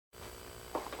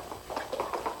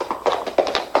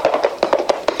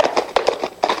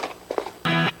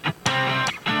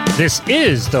This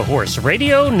is the Horse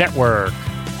Radio Network.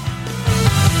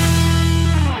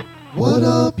 What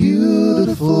a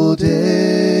beautiful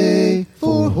day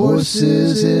for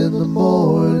horses in the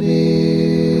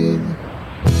morning.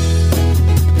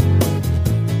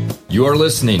 You are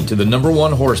listening to the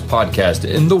 #1 horse podcast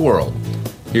in the world.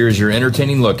 Here's your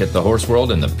entertaining look at the horse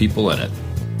world and the people in it.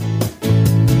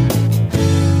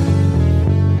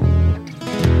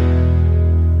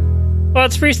 Well,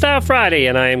 it's Freestyle Friday,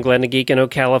 and I am Glenn the Geek in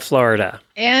Ocala, Florida.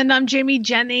 And I'm Jamie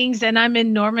Jennings, and I'm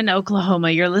in Norman, Oklahoma.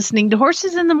 You're listening to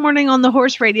Horses in the Morning on the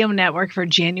Horse Radio Network for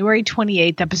January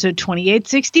 28th, episode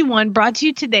 2861, brought to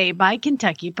you today by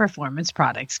Kentucky Performance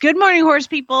Products. Good morning, horse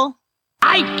people.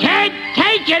 I can't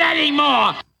take it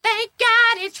anymore. Thank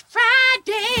God it's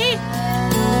Friday.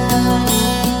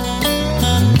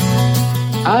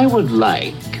 I would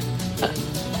like,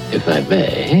 if I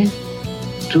may,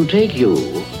 to take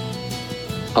you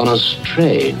on a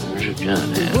strange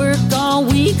journey. Work all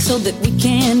week so that we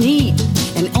can eat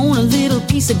and own a little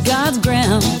piece of God's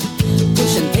ground.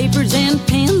 Pushing papers and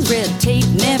pens, red tape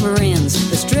never ends.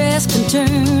 The stress can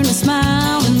turn a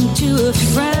smile into a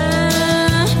frown.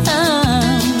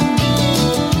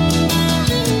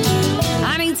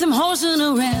 I need some horsing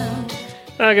around.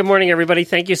 Good morning, everybody.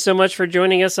 Thank you so much for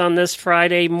joining us on this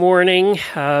Friday morning.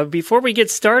 Before we get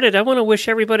started, I want to wish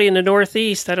everybody in the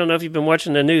Northeast, I don't know if you've been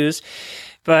watching the news,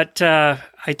 but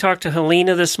I talked to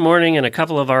Helena this morning and a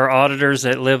couple of our auditors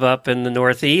that live up in the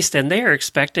Northeast, and they are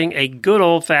expecting a good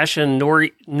old-fashioned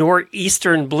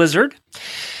northeastern blizzard.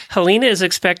 Helena is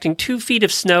expecting 2 feet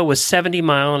of snow with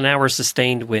 70-mile-an-hour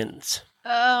sustained winds.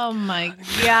 Oh, my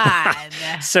God.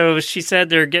 So she said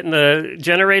they're getting the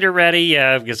generator ready.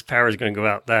 Yeah, because power is going to go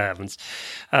out. That happens.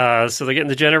 So they're getting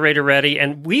the generator ready.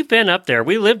 And we've been up there.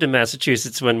 We lived in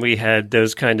Massachusetts when we had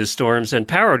those kind of storms, and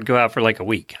power would go out for like a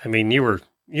week. I mean, you were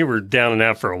down and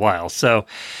out for a while. So,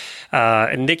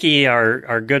 and Nikki,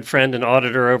 our good friend and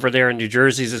auditor over there in New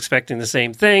Jersey, is expecting the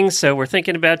same thing. So we're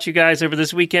thinking about you guys over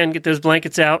this weekend. Get those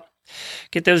blankets out.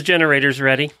 Get those generators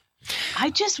ready. I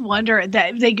just wonder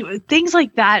that things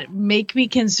like that make me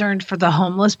concerned for the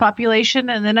homeless population.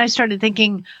 And then I started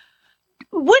thinking,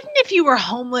 wouldn't if you were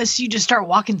homeless, you just start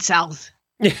walking south?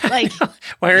 Yeah, like,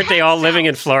 why aren't they all living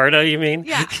in Florida, you mean?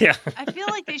 Yeah. Yeah. I feel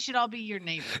like they should all be your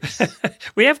neighbors.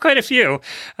 We have quite a few.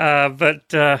 But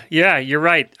yeah, you're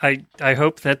right. I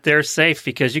hope that they're safe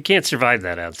because you can't survive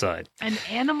that outside. And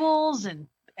animals and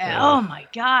oh my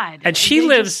God. And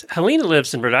Helena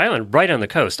lives in Rhode Island, right on the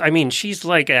coast. I mean, she's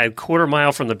like a quarter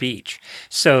mile from the beach.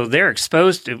 So they're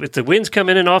exposed to, if the winds come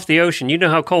in and off the ocean, you know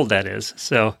how cold that is.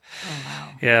 So,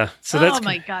 yeah. So that's,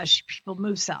 my gosh, people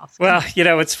move south. Well, you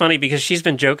know, it's funny because she's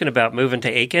been joking about moving to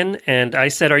Aiken. And I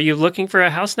said, are you looking for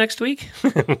a house next week?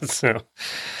 So...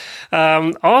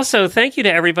 also, thank you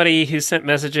to everybody who sent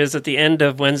messages at the end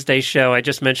of Wednesday's show. I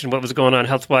just mentioned what was going on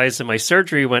health-wise, and my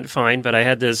surgery went fine, but I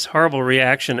had this horrible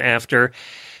reaction after.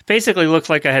 Basically looked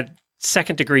like I had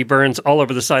second-degree burns all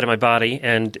over the side of my body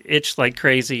and itched like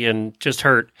crazy and just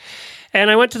hurt.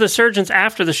 And I went to the surgeons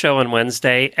after the show on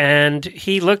Wednesday, and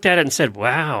he looked at it and said,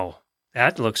 wow,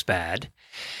 that looks bad.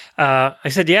 I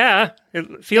said, yeah,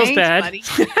 it feels bad. Buddy.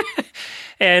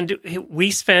 And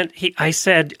I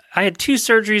said, I had 2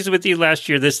 surgeries with you last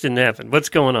year. This didn't happen. What's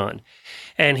going on?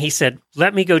 And he said,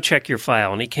 let me go check your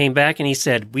file. And he came back and he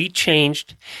said, we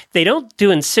changed. They don't do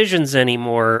incisions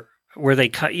anymore where they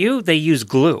cut you. They use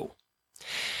glue.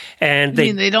 And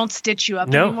they don't stitch you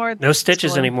up anymore? No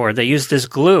stitches anymore. They use this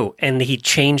glue. And he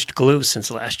changed glue since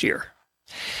last year.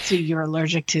 So you're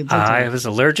allergic to the glue? I was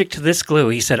allergic to this glue.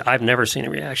 He said, I've never seen a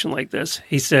reaction like this.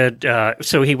 He said,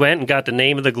 so he went and got the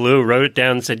name of the glue, wrote it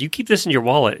down, and said, you keep this in your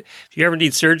wallet. If you ever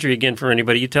need surgery again for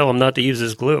anybody, you tell them not to use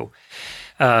this glue.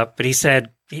 But he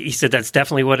said, that's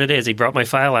definitely what it is. He brought my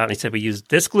file out and he said, we used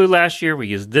this glue last year, we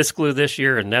used this glue this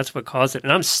year, and that's what caused it.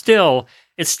 And it's still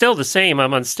the same.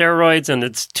 I'm on steroids, and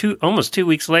it's almost 2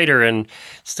 weeks later and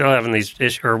still having these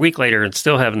issues, or a week later and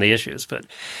still having the issues. But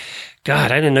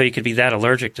God, I didn't know you could be that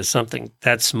allergic to something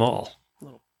that small.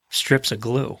 Little strips of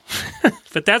glue.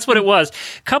 But that's what it was.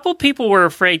 A couple people were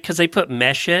afraid because they put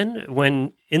mesh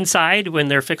in inside when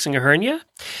they're fixing a hernia.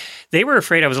 They were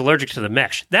afraid I was allergic to the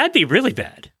mesh. That'd be really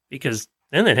bad because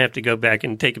then they'd have to go back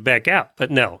and take it back out. But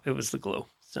no, it was the glue.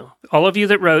 So all of you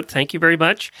that wrote, thank you very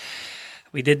much.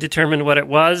 We did determine what it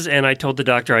was, and I told the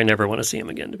doctor I never want to see him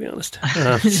again, to be honest.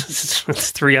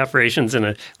 It's 3 operations in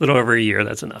a little over a year.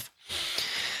 That's enough.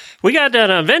 We got an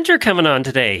Avenger coming on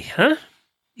today, huh?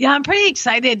 Yeah, I'm pretty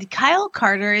excited. Kyle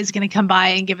Carter is going to come by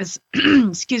and give us,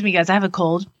 excuse me, guys, I have a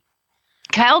cold.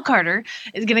 Kyle Carter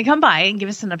is going to come by and give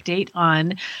us an update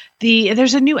on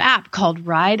there's a new app called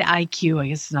Ride IQ. I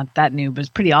guess it's not that new, but it's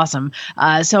pretty awesome.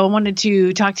 So I wanted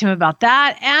to talk to him about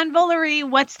that. And Valerie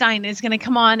Wetstein is going to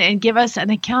come on and give us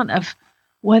an account of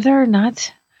whether or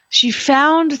not she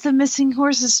found the missing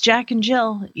horses, Jack and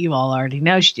Jill. You all already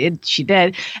know she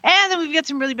did. And then we've got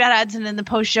some really bad ads. And in the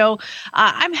post show,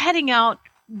 I'm heading out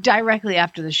directly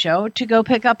after the show to go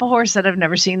pick up a horse that I've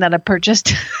never seen that I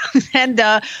purchased. And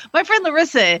my friend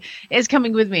Larissa is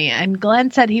coming with me, and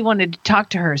Glenn said he wanted to talk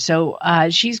to her. So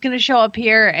she's going to show up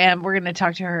here, and we're going to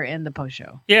talk to her in the post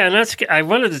show. Yeah, and I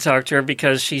wanted to talk to her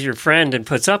because she's your friend and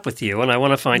puts up with you, and I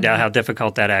want to find out how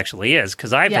difficult that actually is,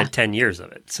 because I've had 10 years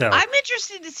of it. So I'm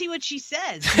interested to see what she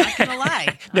says. I'm not going to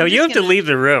lie. No, you have to leave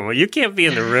the room. You can't be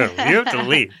in the room. You have to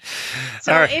leave.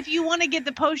 So if you want to get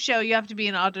the post show, you have to be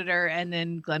an auditor, and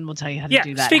then Glenn will tell you how to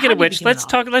do that. Speaking of which, let's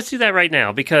do that right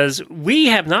now, because we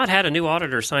have not had a new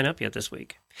auditor sign up yet this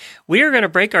week. We are going to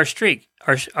break our streak.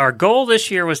 Our goal this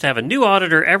year was to have a new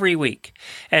auditor every week.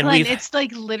 And Glenn, it's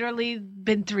like literally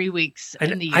been 3 weeks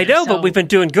in the year. I know, but we've been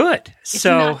doing good. It's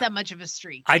not that much of a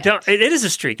streak. It is a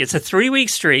streak. It's a 3-week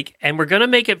streak, and we're going to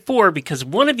make it 4 because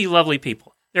one of you lovely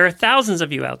people, there are thousands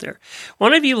of you out there.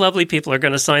 One of you lovely people are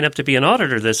going to sign up to be an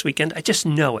auditor this weekend. I just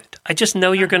know it. I just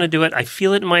know you're going to do it. I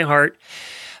feel it in my heart.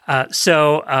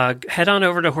 So head on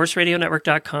over to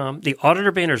horseradionetwork.com. The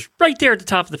auditor banner's right there at the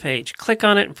top of the page. Click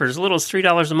on it, and for as little as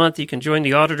 $3 a month, you can join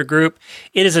the auditor group.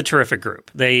 It is a terrific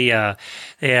group. They have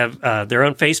their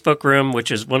own Facebook room,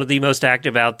 which is one of the most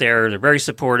active out there. They're very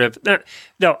supportive.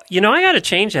 No, I got to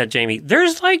change that, Jamie.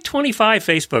 There's like 25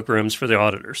 Facebook rooms for the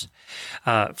auditors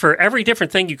for every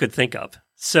different thing you could think of.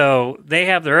 So they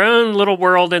have their own little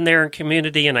world in there and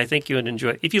community, and I think you would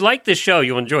enjoy it. If you like this show,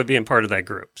 you'll enjoy being part of that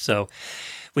group. So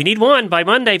we need one by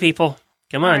Monday, people.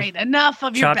 Come on. All right, enough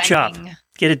of your begging. Chop.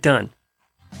 Get it done.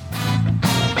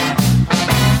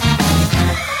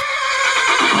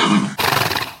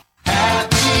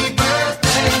 Happy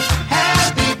birthday,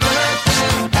 happy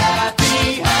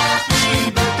birthday, happy birthday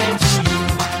to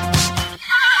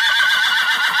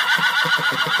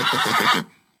you.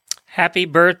 Happy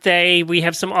birthday. We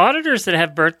have some auditors that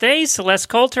have birthdays. Celeste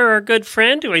Coulter, our good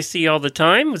friend, who I see all the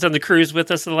time, was on the cruise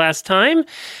with us the last time.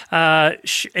 How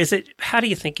do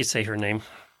you think you say her name?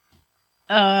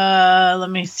 Let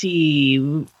me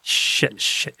see.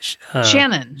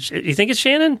 Shannon. You think it's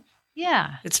Shannon?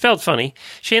 Yeah. It's spelled funny.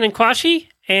 Shannon Quashie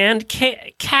and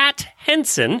Kat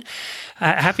Henson.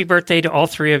 Happy birthday to all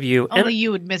three of you. Only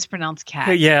you would mispronounce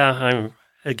Kat. Yeah,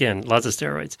 Again, lots of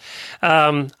steroids.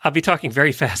 I'll be talking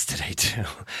very fast today, too.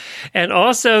 And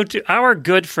also to our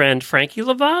good friend, Frankie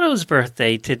Lovato's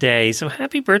birthday today. So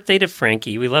happy birthday to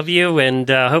Frankie. We love you and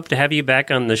hope to have you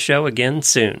back on the show again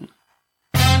soon.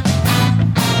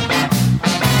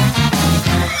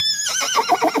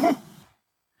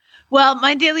 Well,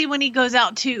 my daily when he goes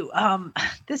out too.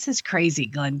 This is crazy,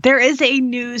 Glenn. There is a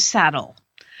new saddle.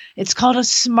 It's called a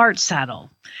smart saddle.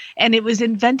 And it was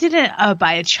invented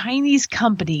by a Chinese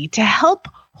company to help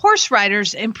horse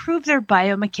riders improve their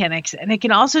biomechanics. And it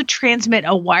can also transmit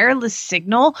a wireless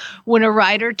signal when a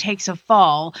rider takes a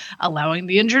fall, allowing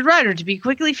the injured rider to be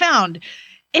quickly found.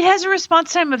 It has a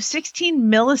response time of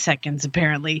 16 milliseconds,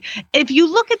 apparently. If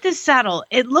you look at this saddle,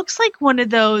 it looks like one of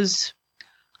those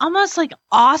almost like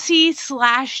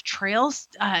Aussie/trail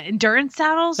endurance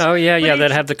saddles. Oh, yeah,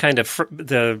 that have the kind of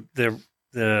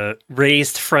the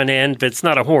raised front end, but it's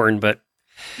not a horn, but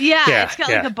it's got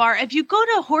like a bar. If you go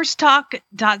to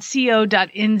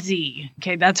horsetalk.co.nz,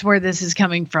 okay, that's where this is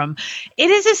coming from.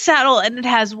 It is a saddle, and it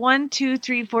has 1, 2,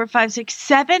 3, 4, 5, 6,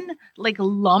 7 like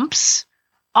lumps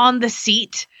on the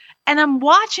seat. And I'm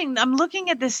looking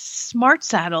at this smart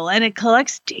saddle, and it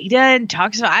collects data and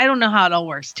talks about, I don't know how it all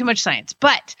works. Too much science.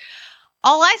 But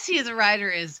all I see as a rider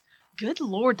is, good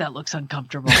Lord, that looks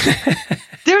uncomfortable.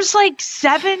 There's like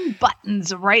 7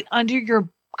 buttons right under your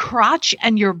crotch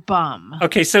and your bum.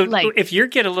 Okay, so if you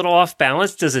get a little off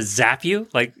balance, does it zap you?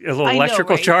 Like a little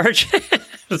electrical charge?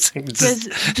 Because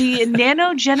the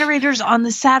nano generators on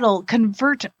the saddle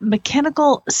convert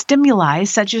mechanical stimuli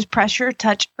such as pressure,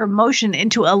 touch, or motion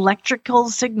into electrical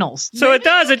signals. So it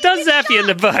does zap you in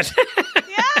the butt.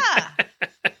 Yeah.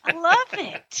 I love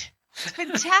it. It's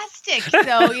fantastic.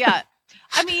 So, yeah.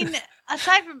 I mean,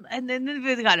 aside from, and then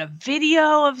they've got a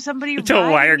video of somebody until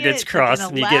a wire gets crossed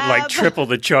and you get like triple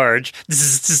the charge.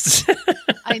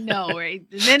 I know, right?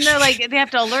 And then they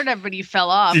have to alert everybody you fell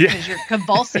off because you're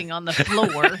convulsing on the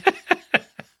floor.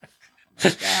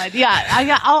 God.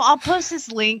 Yeah, I'll post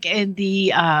this link in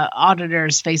the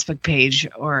auditor's Facebook page,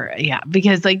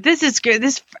 because like this is good.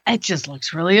 It just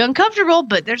looks really uncomfortable,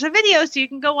 but there's a video, so you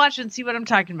can go watch and see what I'm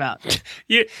talking about.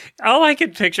 I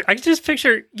can just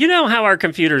picture. You know how our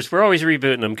computers, we're always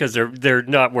rebooting them because they're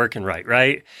not working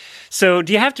right? So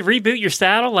do you have to reboot your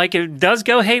saddle? Like it does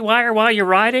go haywire while you're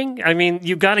riding? I mean,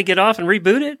 you got to get off and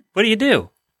reboot it? What do you do?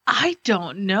 I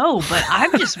don't know, but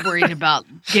I'm just worried about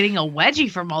getting a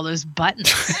wedgie from all those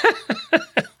buttons.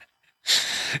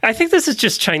 I think this is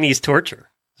just Chinese torture.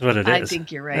 Is what it is. I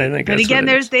think you're right. But again,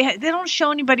 they don't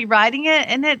show anybody riding it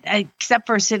in it except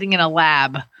for sitting in a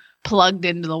lab plugged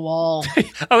into the wall.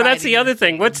 Oh, that's the other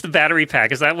thing. What's the battery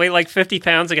pack? Does that weigh like 50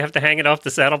 pounds? You have to hang it off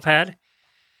the saddle pad?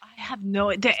 I have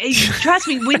no idea. Trust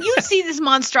me, when you see this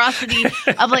monstrosity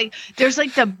of like, there's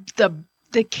like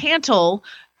the cantle.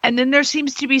 And then there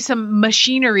seems to be some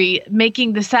machinery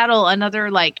making the saddle another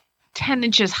like 10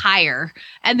 inches higher.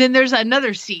 And then there's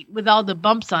another seat with all the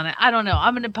bumps on it. I don't know.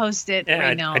 I'm going to post it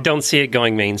right now. I don't see it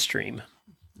going mainstream.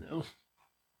 No.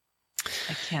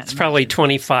 I can't. It's probably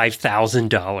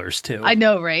 $25,000 too. I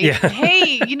know, right? Yeah.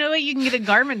 Hey, you know what? You can get a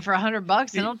Garmin for $100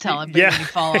 and it'll tell everybody when you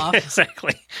fall off.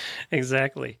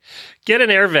 Exactly. Get an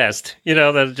air vest,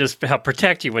 that'll just help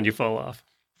protect you when you fall off.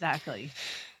 Exactly.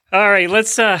 All right,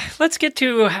 let's get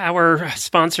to our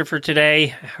sponsor for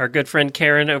today, our good friend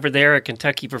Karen over there at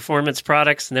Kentucky Performance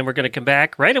Products, and then we're going to come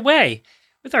back right away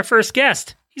with our first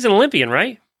guest. He's an Olympian,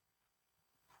 right?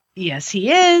 Yes,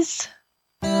 he is.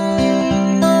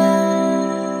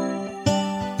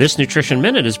 This Nutrition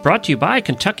Minute is brought to you by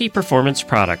Kentucky Performance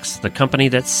Products, the company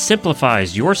that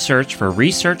simplifies your search for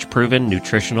research-proven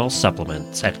nutritional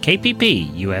supplements at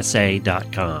kppusa.com.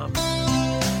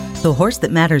 The horse that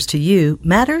matters to you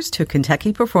matters to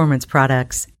Kentucky Performance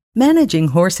Products. Managing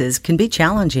horses can be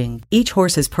challenging. Each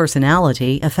horse's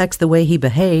personality affects the way he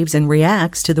behaves and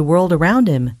reacts to the world around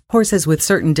him. Horses with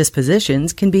certain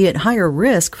dispositions can be at higher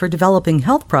risk for developing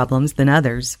health problems than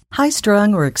others.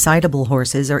 High-strung or excitable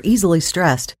horses are easily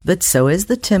stressed, but so is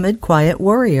the timid, quiet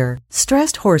warrior.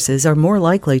 Stressed horses are more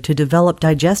likely to develop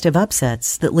digestive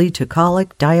upsets that lead to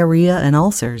colic, diarrhea, and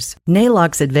ulcers.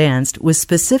 Nalox Advanced was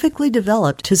specifically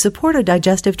developed to support a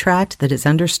digestive tract that is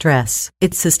under stress.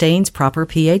 It sustains proper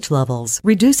pH levels,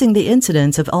 reducing the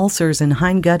incidence of ulcers and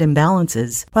hindgut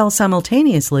imbalances, while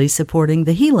simultaneously supporting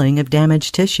the healing of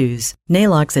damaged tissues.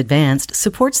 Nalox Advanced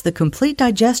supports the complete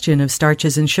digestion of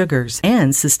starches and sugars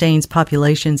and sustains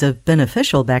populations of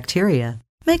beneficial bacteria.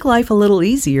 Make life a little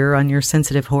easier on your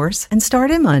sensitive horse and start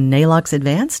him on Nalox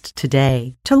Advanced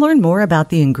today. To learn more about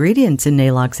the ingredients in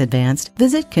Nalox Advanced,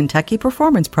 visit Kentucky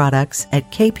Performance Products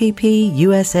at kppusa.com.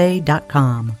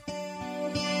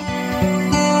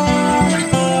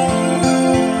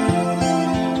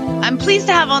 I'm pleased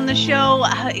to have on the show,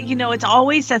 it's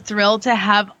always a thrill to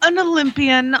have an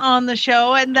Olympian on the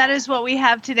show, and that is what we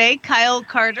have today, Kyle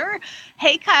Carter.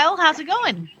 Hey, Kyle, how's it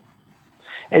going?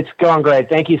 It's going great.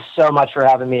 Thank you so much for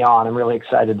having me on. I'm really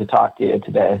excited to talk to you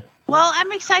today. Well,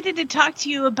 I'm excited to talk to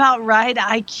you about Ride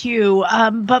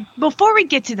IQ, but before we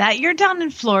get to that, you're down in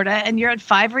Florida, and you're at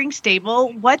Five Ring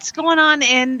Stable. What's going on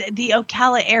in the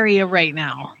Ocala area right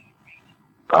now?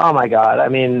 Oh, my God. I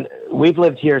mean, we've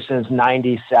lived here since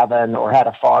 97 or had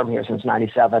a farm here since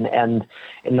 97. And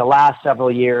in the last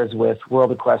several years with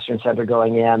World Equestrian Center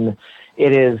going in,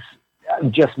 it is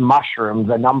just mushroomed.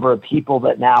 The number of people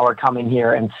that now are coming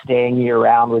here and staying year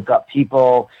round. We've got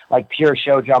people like pure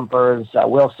show jumpers.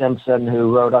 Will Simpson,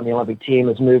 who rode on the Olympic team,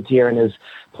 has moved here and is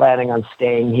planning on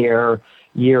staying here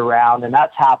year round. And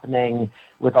that's happening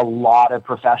with a lot of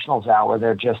professionals now where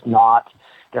they're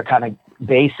kind of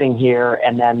basing here,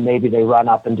 and then maybe they run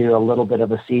up and do a little bit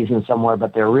of a season somewhere,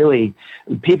 but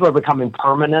people are becoming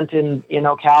permanent in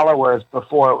Ocala, whereas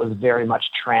before it was very much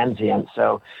transient.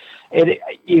 So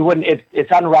it's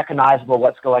unrecognizable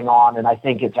what's going on, and I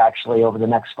think it's actually over the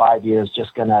next 5 years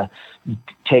just going to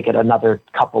take it another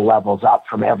couple levels up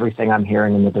from everything I'm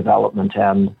hearing in the development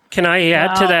end. Can I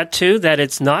add to that too, that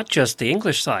it's not just the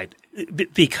English side?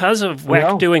 Because of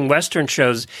doing Western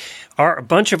shows, a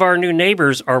bunch of our new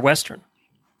neighbors are Western.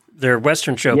 They're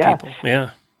Western show people.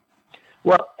 Yeah.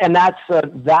 Well, and that's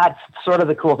sort of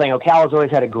the cool thing. Ocala's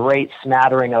always had a great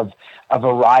smattering of a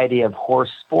variety of horse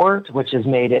sport, which has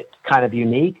made it kind of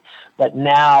unique. But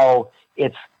now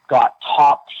it's got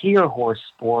top tier horse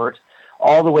sport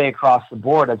all the way across the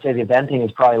board. I'd say the eventing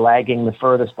is probably lagging the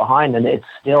furthest behind, and it's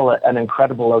still an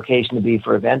incredible location to be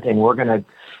for eventing. We're going to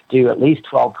do at least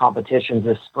 12 competitions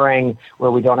this spring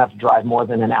where we don't have to drive more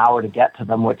than an hour to get to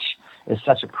them, which is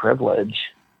such a privilege.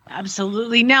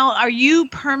 Absolutely. Now, are you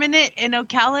permanent in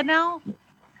Ocala now?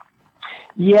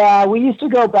 Yeah, we used to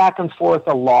go back and forth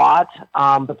a lot,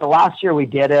 but the last year we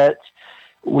did it,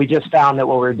 we just found that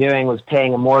what we were doing was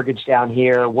paying a mortgage down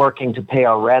here, working to pay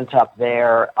our rent up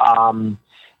there,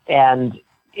 and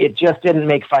it just didn't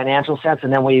make financial sense.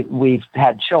 And then we've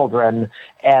had children,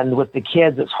 and with the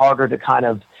kids, it's harder to kind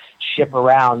of ship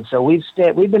around. So we've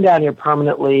been down here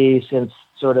permanently since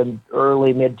sort of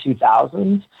early mid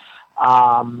 2000s.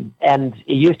 And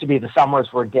it used to be the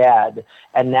summers were dead,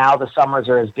 and now the summers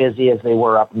are as busy as they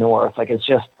were up north. Like it's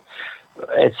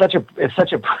such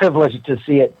a privilege to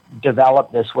see it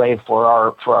develop this way for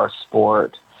our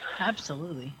sport.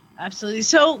 Absolutely.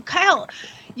 So, Kyle,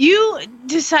 you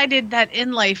decided that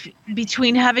in life,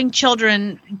 between having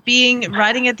children,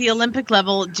 riding at the Olympic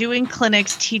level, doing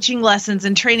clinics, teaching lessons,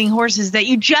 and training horses, that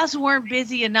you just weren't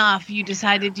busy enough. You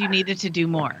decided you needed to do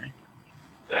more.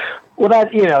 Well,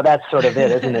 that's sort of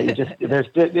it, isn't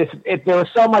it? There was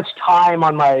so much time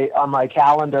on my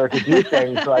calendar to do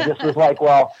things, so I just was like,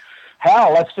 well,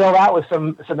 hell, let's fill that with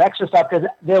some extra stuff, because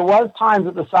there was times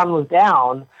that the sun was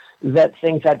down that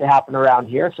things had to happen around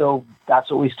here. So that's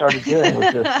what we started doing.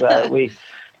 We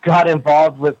got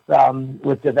involved with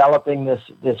developing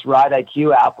this Ride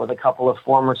IQ app with a couple of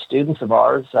former students of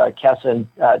ours, Jessa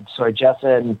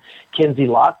and Kinsey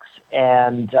Lux,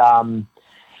 and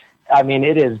I mean,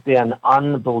 it has been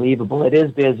unbelievable. It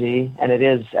is busy, and it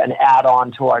is an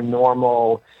add-on to our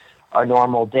normal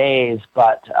days.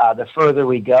 But the further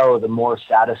we go, the more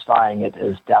satisfying it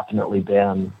has definitely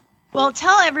been. Well,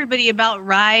 tell everybody about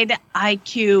Ride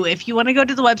IQ. If you want to go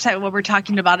to the website where we're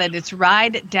talking about it, it's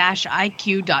ride-iq.com.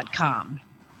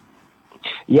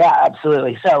 Yeah,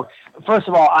 absolutely. So, first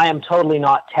of all, I am totally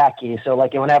not techie. So,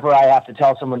 like, whenever I have to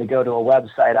tell someone to go to a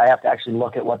website, I have to actually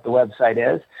look at what the website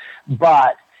is.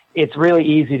 But it's really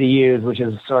easy to use, which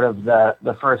is sort of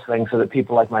the first thing, so that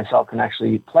people like myself can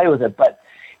actually play with it. But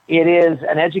it is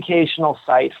an educational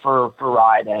site for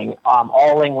riding,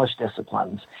 all English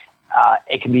disciplines.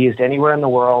 It can be used anywhere in the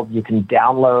world. You can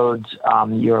download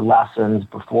your lessons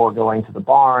before going to the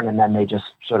barn, and then they just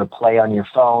sort of play on your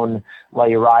phone while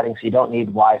you're riding, so you don't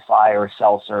need Wi-Fi or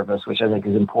cell service, which I think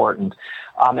is important.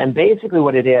 And basically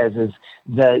what it is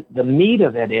the meat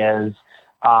of it is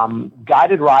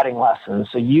guided riding lessons.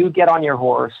 So you get on your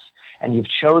horse, and you've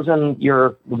chosen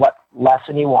what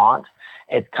lesson you want.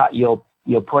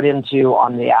 You'll put into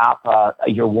on the app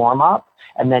your warm-up,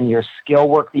 and then your skill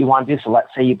work that you want to do. So let's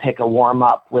say you pick a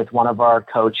warm-up with one of our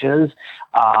coaches.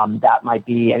 That might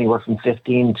be anywhere from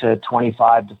 15 to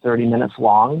 25 to 30 minutes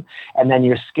long. And then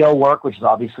your skill work, which is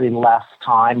obviously less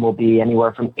time, will be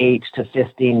anywhere from 8 to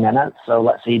 15 minutes. So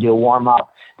let's say you do a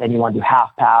warm-up, then you want to do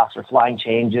half pass or flying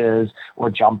changes or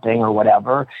jumping or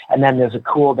whatever. And then there's a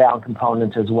cool down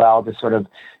component as well, just sort of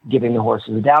giving the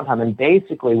horses a downtime. And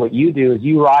basically what you do is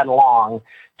you ride along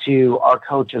to our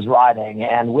coaches riding.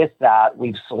 And with that,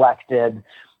 we've selected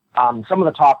some of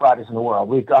the top riders in the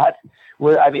world.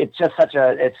 It's just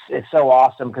it's so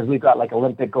awesome, because we've got like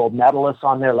Olympic gold medalists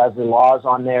on there. Leslie Law's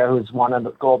on there, who's won a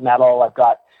gold medal. I've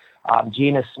got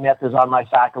Gina Smith is on my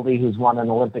faculty, who's won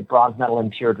an Olympic bronze medal in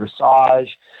pure dressage.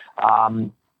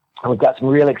 And we've got some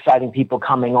really exciting people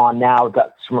coming on now. We've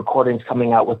got some recordings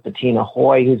coming out with Bettina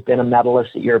Hoy, who's been a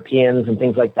medalist at Europeans and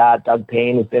things like that. Doug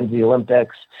Payne, who's been to the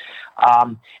Olympics.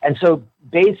 And so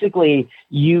basically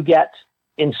you get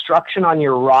instruction on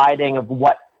your riding of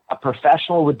what a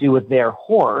professional would do with their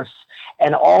horse,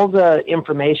 and all the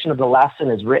information of the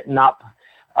lesson is written up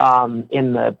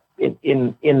in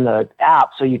the app,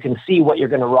 so you can see what you're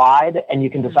going to ride, and you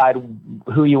can decide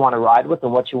who you want to ride with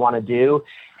and what you want to do.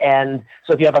 And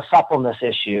so if you have a suppleness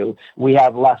issue, we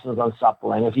have lessons on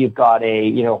suppling. If you've got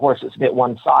a horse that's a bit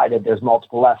one-sided, there's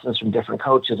multiple lessons from different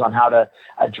coaches on how to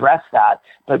address that.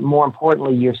 But more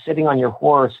importantly, you're sitting on your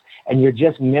horse and you're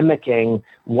just mimicking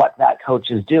what that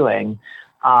coach is doing.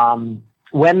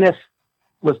 When this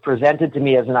was presented to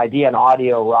me as an idea, an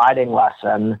audio riding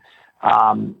lesson,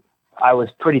 I was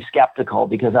pretty skeptical,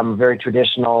 because I'm a very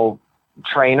traditional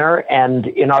trainer, and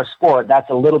in our sport, that's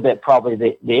a little bit probably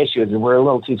the issue, is we're a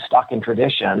little too stuck in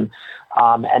tradition.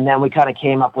 And then we kind of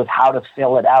came up with how to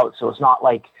fill it out. So it's not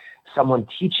like someone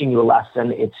teaching you a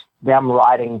lesson, it's them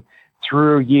riding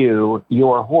through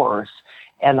your horse.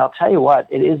 And I'll tell you what,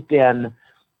 it has been,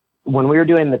 when we were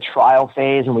doing the trial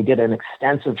phase, and we did an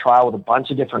extensive trial with a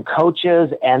bunch of different coaches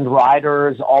and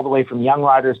riders, all the way from young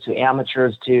riders to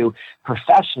amateurs to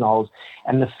professionals,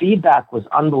 and the feedback was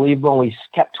unbelievable. We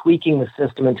kept tweaking the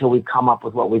system until we've come up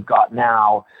with what we've got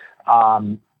now.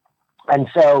 And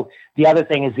so the other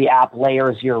thing is the app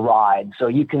layers your ride. So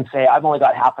you can say, I've only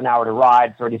got half an hour to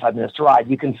ride, 35 minutes to ride.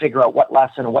 You can figure out what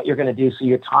lesson and what you're going to do, so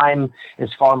your time is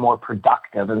far more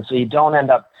productive. And so you don't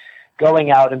end up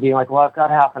going out and being like, well, I've got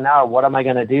half an hour. What am I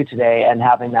going to do today? And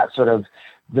having that sort of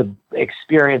the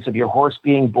experience of your horse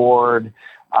being bored,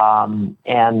 and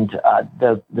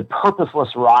the purposeless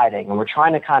riding. And we're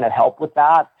trying to kind of help with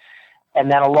that. And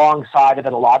then alongside of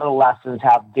it, a lot of the lessons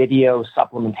have video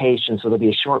supplementation. So there'll be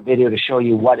a short video to show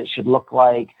you what it should look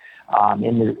like.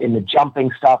 In the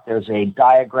jumping stuff, there's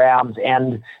diagrams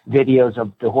and videos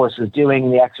of the horses doing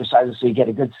the exercises, so you get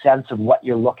a good sense of what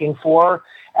you're looking for.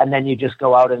 And then you just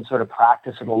go out and sort of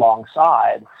practice it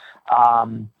alongside.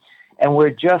 And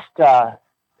we're just,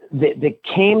 they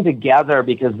came together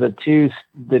because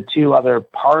the two other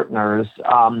partners,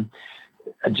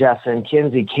 Jess and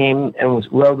Kinsey, came and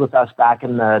rode with us back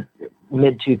in the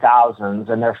mid 2000s,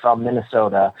 and they're from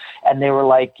Minnesota. And they were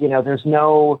like, there's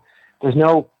no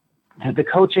the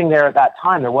coaching there at that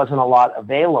time, there wasn't a lot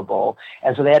available.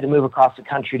 And so they had to move across the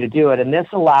country to do it. And this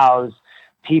allows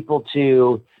people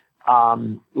to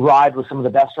ride with some of the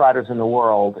best riders in the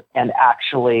world and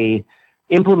actually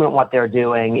implement what they're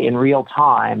doing in real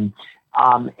time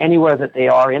anywhere that they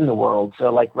are in the world.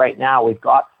 So like right now, we've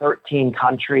got 13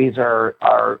 countries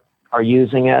are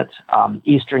using it.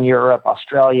 Eastern Europe,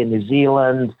 Australia, New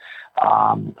Zealand,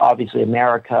 obviously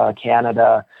America,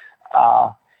 Canada.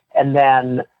 And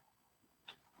then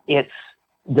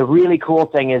the really cool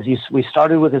thing is we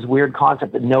started with this weird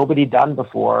concept that nobody done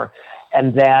before.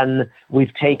 And then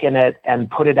we've taken it and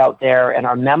put it out there, and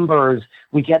our members,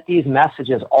 we get these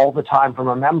messages all the time from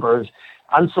our members,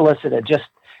 unsolicited, just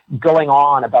going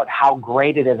on about how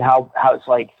great it is, how it's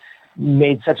like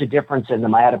made such a difference in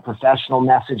them. I had a professional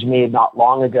message me not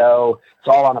long ago. It's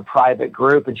all on a private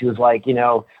group. And she was like,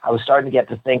 I was starting to get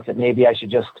to think that maybe I should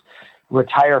just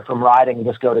retire from riding and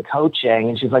just go to coaching.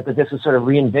 And she's like, but this has sort of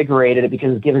reinvigorated it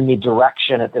because it's given me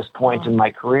direction at this point in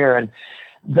my career. And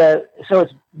so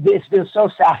it's been so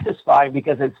satisfying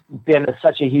because it's been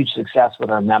such a huge success with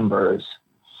our members.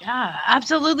 Yeah,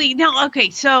 absolutely. Now, okay,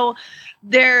 so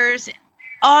there's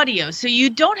audio, so you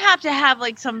don't have to have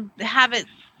have it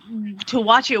to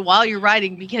watch it while you're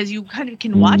riding, because you kind of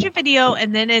can watch a video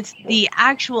and then it's the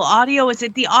actual audio. Is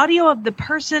it the audio of the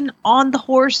person on the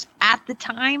horse at the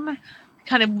time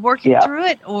kind of working through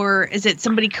it, or is it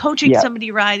somebody coaching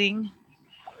somebody riding?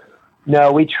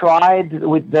 No, we tried.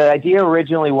 The idea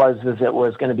originally was it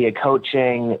was going to be a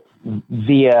coaching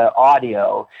via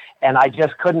audio, and I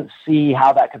just couldn't see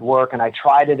how that could work. And I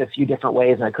tried it a few different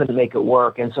ways, and I couldn't make it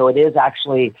work. And so it is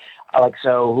actually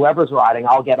so whoever's riding,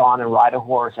 I'll get on and ride a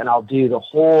horse, and I'll do the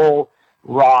whole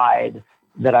ride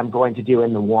that I'm going to do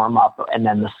in the warm up, and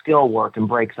then the skill work and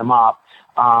break them up.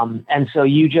 And so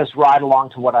you just ride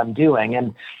along to what I'm doing.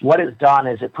 And what it's done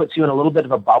is it puts you in a little bit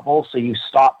of a bubble. So you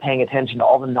stop paying attention to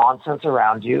all the nonsense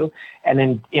around you.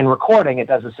 And in recording, it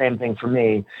does the same thing for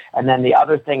me. And then the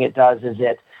other thing it does is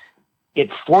it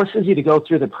forces you to go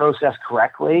through the process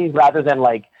correctly, rather than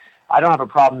I don't have a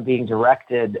problem being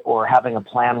directed or having a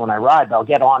plan when I ride, but I'll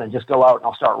get on and just go out and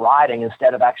I'll start riding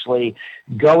instead of actually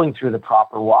going through the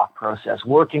proper walk process,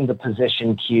 working the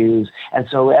position cues. And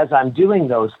so as I'm doing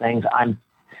those things, I'm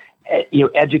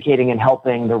educating and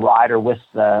helping the rider with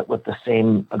the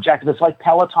same objective. It's like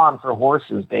Peloton for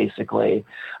horses, basically,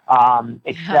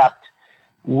 except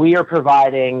we're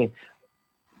providing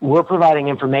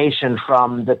information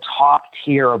from the top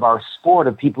tier of our sport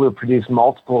of people who have produced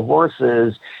multiple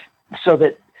horses, so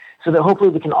that hopefully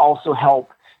we can also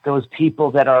help those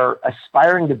people that are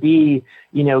aspiring to be,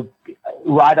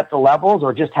 ride up the levels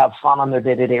or just have fun on their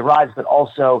day-to-day rides, but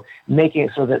also making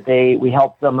it so that we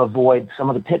help them avoid some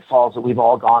of the pitfalls that we've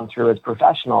all gone through as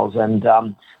professionals and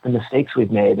the mistakes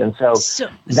we've made. And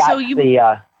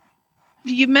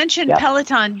you mentioned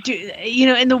Peloton.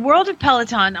 In the world of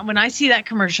Peloton, when I see that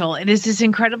commercial, it is this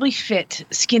incredibly fit,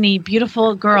 skinny,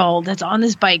 beautiful girl that's on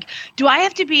this bike. Do I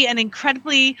have to be an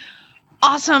incredibly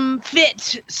awesome,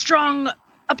 fit, strong,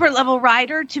 upper level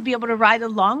rider to be able to ride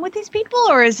along with these people?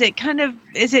 Or is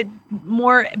it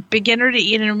more beginner to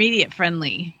intermediate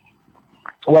friendly?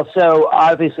 Well, so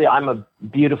obviously I'm a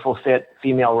beautiful, fit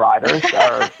female rider.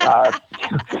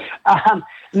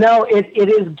 No, it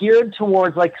is geared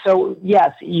towards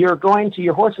yes,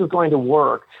 your horse is going to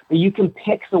work, but you can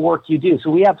pick the work you do.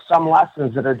 So we have some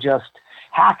lessons that are just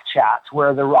hack chats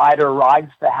where the rider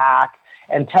rides the hack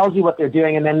and tells you what they're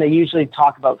doing, and then they usually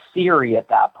talk about theory at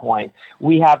that point.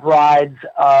 We have rides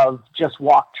of just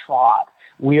walk trot.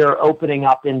 We are opening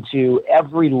up into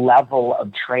every level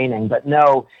of training, but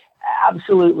no,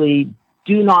 absolutely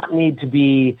do not need to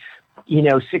be,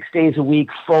 6 days a week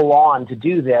full on to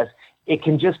do this. It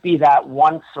can just be that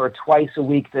once or twice a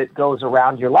week that goes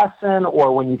around your lesson,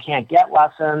 or when you can't get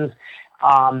lessons.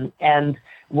 And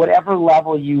whatever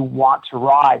level you want to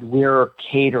ride, we're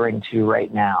catering to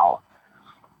right now.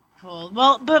 Cool.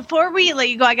 Well, before we let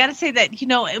you go, I got to say that,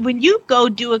 when you go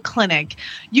do a clinic,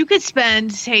 you could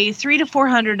spend, say, $300 to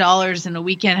 $400 in a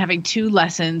weekend having 2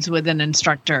 lessons with an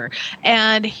instructor.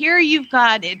 And here you've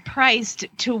got it priced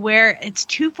to where it's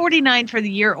 $249 for the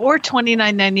year or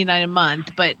 $29.99 a month.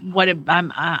 But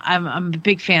I'm a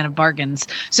big fan of bargains.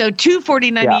 So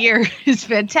 $249 a year is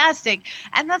fantastic.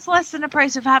 And that's less than the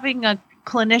price of having a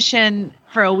clinician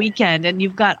for a weekend, and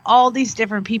you've got all these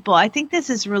different people. I think this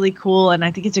is really cool, and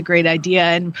I think it's a great idea.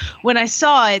 And when I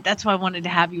saw it, that's why I wanted to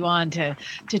have you on to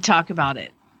talk about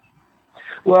it.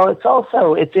 Well,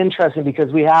 it's interesting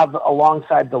because we have,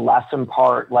 alongside the lesson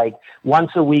part, like once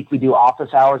a week we do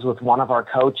office hours with one of our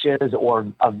coaches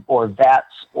or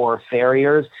vets or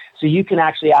farriers. So you can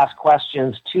actually ask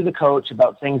questions to the coach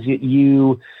about things that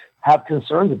you have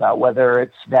concerns about, whether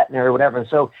it's veterinary or whatever.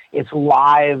 So it's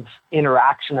live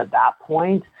interaction at that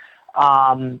point.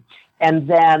 And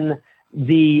then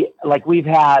we've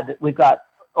had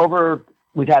over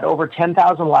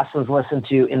 10,000 lessons listened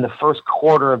to in the first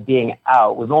quarter of being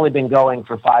out. We've only been going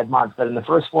for 5 months, but in the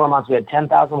first 4 months, we had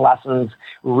 10,000 lessons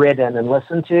ridden and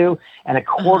listened to, and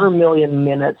 250,000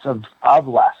 minutes of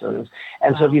lessons.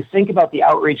 And so if you think about the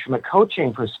outreach from a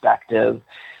coaching perspective,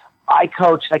 I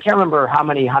coached, I can't remember how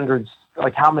many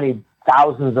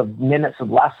thousands of minutes of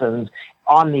lessons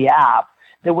on the app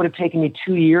that would have taken me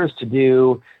 2 years to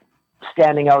do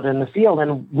standing out in the field.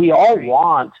 And we all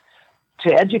want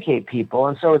to educate people.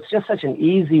 And so it's just such an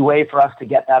easy way for us to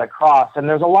get that across. And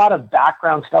there's a lot of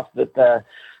background stuff that the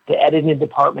editing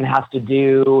department has to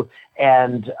do,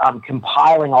 and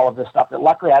compiling all of this stuff that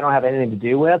luckily I don't have anything to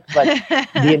do with, but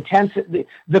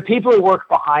the people who work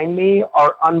behind me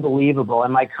are unbelievable.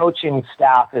 And my coaching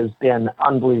staff has been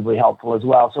unbelievably helpful as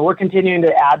well. So we're continuing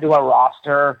to add to our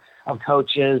roster of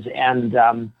coaches, and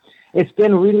it's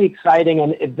been really exciting.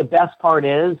 And the best part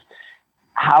is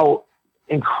how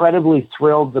incredibly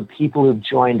thrilled the people who've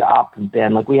joined up have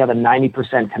been. Like, we have a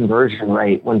 90% conversion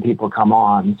rate when people come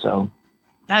on. So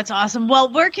that's awesome.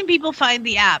 Well, where can people find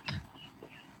the app?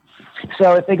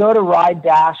 So if they go to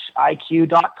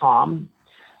ride-iq.com,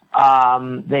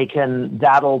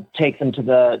 that'll take them to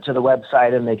the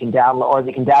website, and they can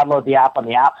download the app on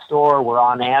the App Store. We're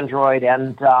on Android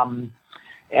and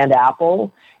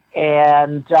Apple.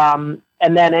 And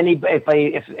then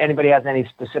if anybody has any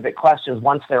specific questions,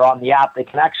 once they're on the app, they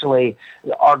can actually,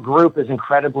 our group is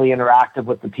incredibly interactive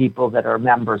with the people that are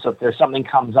members. So if there's something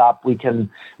comes up, we can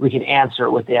answer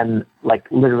it within like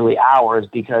literally hours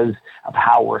because of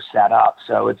how we're set up.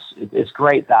 So it's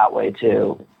great that way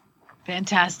too.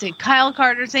 Fantastic. Kyle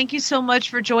Carter, thank you so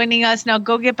much for joining us. Now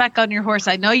go get back on your horse.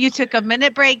 I know you took a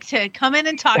minute break to come in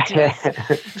and talk to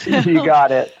us. You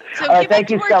got it. So All right, thank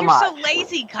you so much. You're so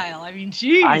lazy, Kyle. I mean,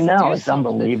 geez. I know. It's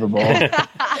unbelievable.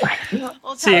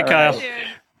 We'll See you, Kyle. Soon.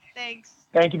 Thanks.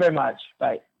 Thank you very much.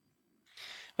 Bye.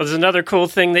 Well, there's another cool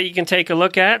thing that you can take a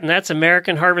look at, and that's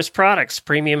American Harvest Products,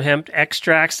 premium hemp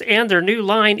extracts, and their new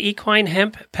line, equine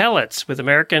hemp pellets. With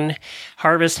American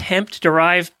Harvest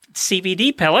hemp-derived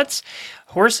CBD pellets,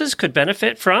 horses could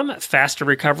benefit from faster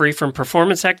recovery from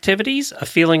performance activities, a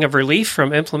feeling of relief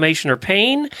from inflammation or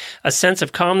pain, a sense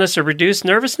of calmness or reduced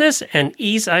nervousness, and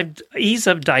ease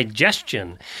of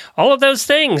digestion. All of those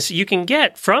things you can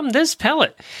get from this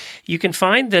pellet. You can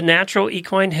find the natural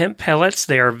equine hemp pellets.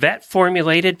 They are vet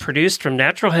formulated, produced from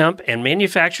natural hemp, and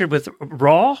manufactured with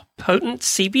raw, potent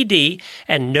CBD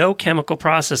and no chemical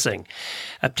processing,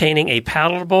 obtaining a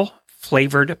palatable,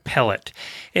 flavored pellet.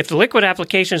 If the liquid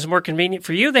application is more convenient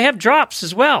for you, they have drops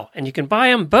as well, and you can buy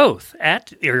them both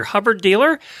at your Hubbard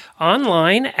dealer,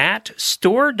 online at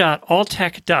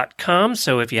store.alltech.com.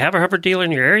 So if you have a Hubbard dealer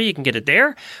in your area, you can get it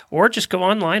there, or just go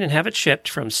online and have it shipped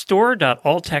from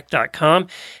store.alltech.com.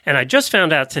 And I just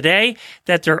found out today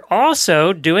that they're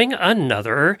also doing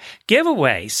another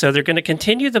giveaway. So they're going to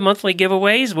continue the monthly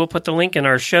giveaways. We'll put the link in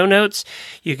our show notes.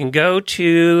 You can go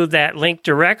to that link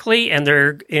directly, and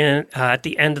they're at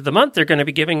the end of the month, they're going to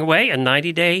be giving away a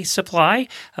 90-day supply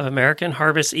of American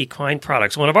Harvest equine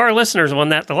products. One of our listeners won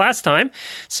that the last time,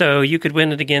 so you could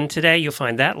win it again today. You'll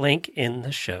find that link in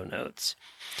the show notes.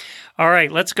 All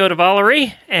right, let's go to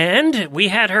Valerie, and we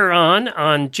had her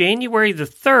on January the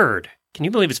 3rd. Can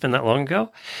you believe it's been that long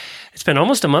ago? It's been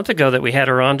almost a month ago that we had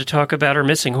her on to talk about her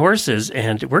missing horses,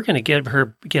 and we're going to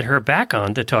get her back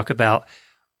on to talk about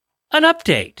an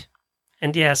update.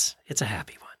 And yes, it's a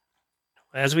happy one.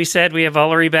 As we said, we have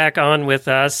Valerie back on with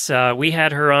us. We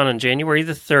had her on January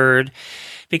the 3rd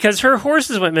because her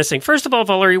horses went missing. First of all,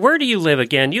 Valerie, where do you live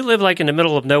again? You live like in the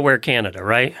middle of nowhere, Canada,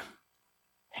 right?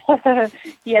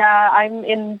 Yeah, I'm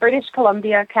in British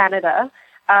Columbia, Canada.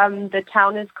 The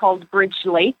town is called Bridge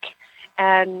Lake,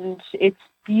 and it's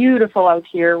beautiful out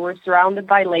here. We're surrounded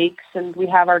by lakes, and we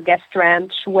have our guest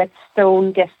ranch,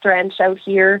 Whetstone Guest Ranch out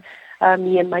here.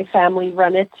 Me and my family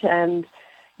run it, and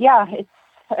yeah, it's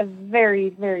a very,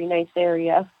 very nice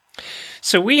area.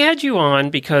 So we had you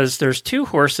on because there's two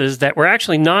horses that were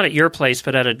actually not at your place,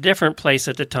 but at a different place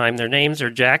at the time. Their names are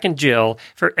Jack and Jill.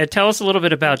 Tell us a little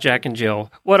bit about Jack and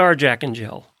Jill. What are Jack and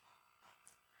Jill?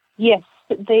 Yes,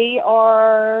 they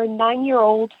are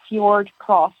 9-year-old fjord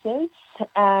crosses,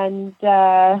 and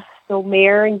so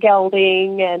mare and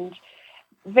gelding, and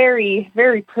very,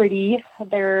 very pretty.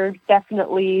 They're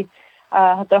definitely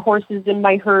the horses in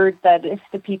my herd that if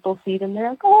the people see them, they're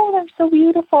like, oh, they're so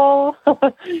beautiful.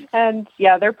 And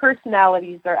yeah, their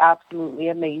personalities are absolutely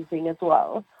amazing as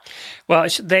well. Well,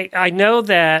 I know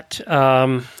that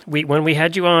when we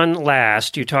had you on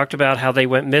last, you talked about how they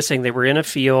went missing. They were in a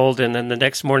field, and then the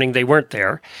next morning they weren't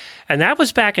there. And that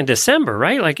was back in December,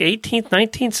 right? Like 18th,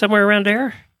 19th, somewhere around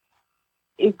there?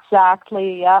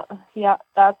 Exactly, yeah. Yeah,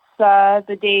 that's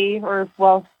the day,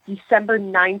 December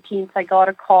 19th, I got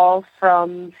a call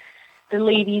from the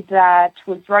lady that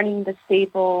was running the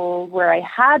stable where I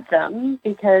had them,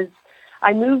 because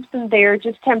I moved them there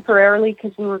just temporarily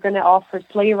because we were going to offer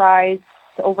sleigh rides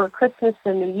over Christmas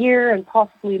and New Year and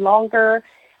possibly longer.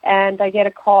 And I get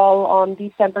a call on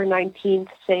December 19th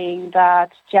saying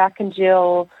that Jack and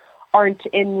Jill aren't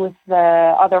in with the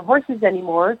other horses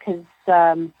anymore because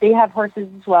they have horses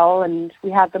as well, and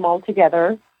we had them all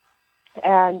together.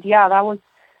 And yeah, that was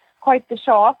quite the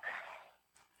shock.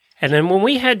 And then when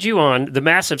we had you on, the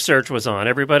massive search was on.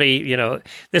 Everybody,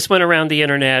 this went around the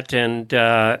internet, and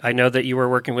I know that you were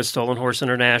working with Stolen Horse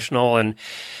International,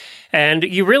 and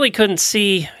you really couldn't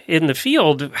see in the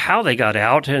field how they got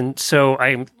out, and so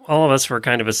all of us were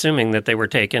kind of assuming that they were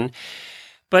taken.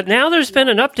 But now there's been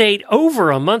an update over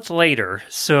a month later,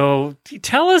 so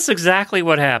tell us exactly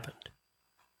what happened.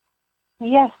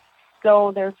 Yes,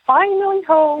 so they're finally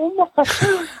home.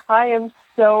 I am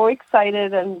so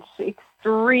excited and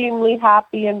extremely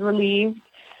happy and relieved.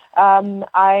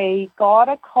 I got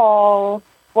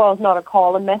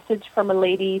a message from a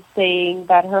lady saying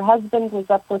that her husband was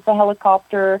up with a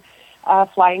helicopter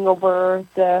flying over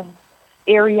the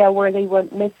area where they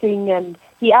went missing, and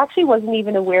he actually wasn't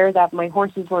even aware that my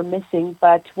horses were missing,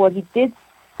 but what he did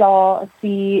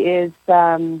see is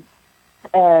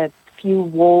a few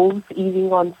wolves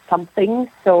eating on something.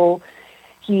 So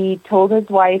he told his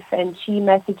wife, and she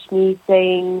messaged me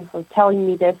telling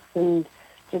me this, and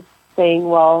just saying,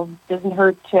 well, it doesn't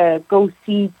hurt to go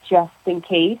see just in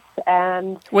case.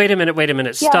 And wait a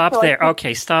minute. Stop there.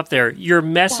 Okay, stop there. Your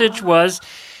message was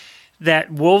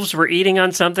that wolves were eating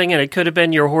on something and it could have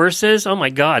been your horses? Oh my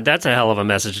God, that's a hell of a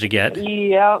message to get.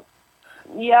 Yeah.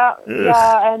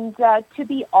 And to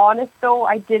be honest, though,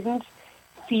 I didn't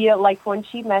feel like when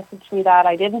she messaged me that,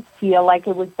 I didn't feel like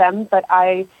it was them, but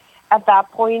at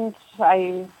that point,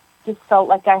 I just felt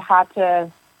like I had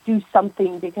to do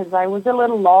something because I was a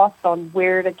little lost on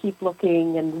where to keep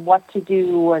looking and what to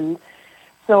do. And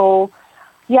so,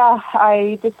 yeah,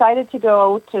 I decided to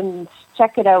go out and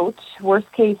check it out.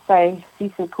 Worst case, I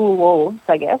see some cool wolves,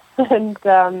 I guess. And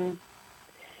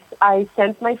I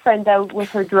sent my friend out with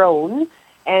her drone,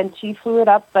 and she flew it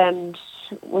up and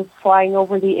was flying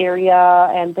over the area,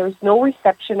 and there's no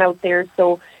reception out there,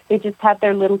 so they just had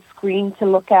their little screen to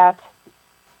look at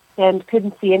and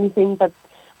couldn't see anything. But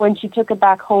when she took it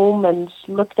back home and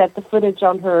looked at the footage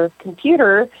on her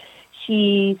computer,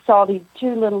 she saw these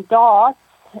two little dots,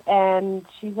 and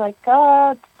she's like,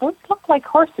 those look like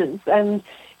horses. And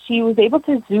she was able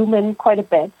to zoom in quite a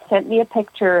bit, sent me a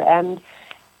picture, and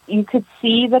you could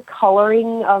see the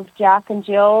coloring of Jack and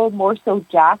Jill, more so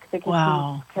Jack, because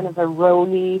he's kind of a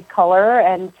roany color.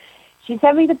 And she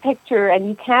sent me the picture, and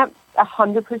you can't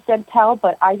 100% tell,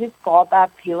 but I just got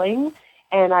that feeling,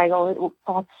 and I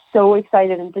got so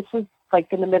excited. And this was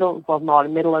like in the middle, well, not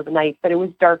in the middle of the night, but it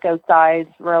was dark outside,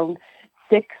 around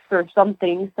 6 or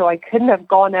something, so I couldn't have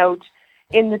gone out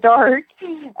in the dark.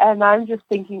 And I'm just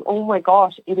thinking, oh my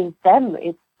gosh, it is them.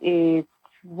 It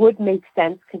would make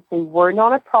sense because they weren't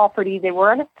on a property, they were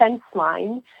on a fence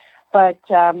line, but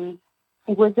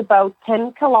it was about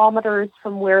 10 kilometers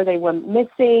from where they went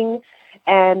missing,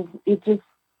 and it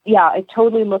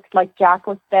totally looked like Jack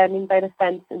was standing by the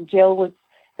fence and Jill was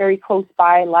very close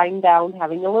by, lying down,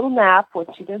 having a little nap, which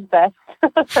she does best.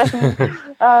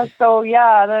 So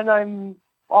yeah, then I'm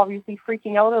obviously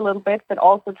freaking out a little bit, but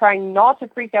also trying not to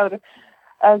freak out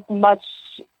as much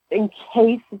in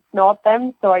case it's not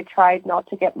them. So I tried not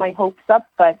to get my hopes up,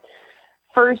 but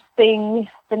first thing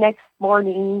the next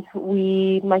morning,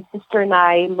 my sister and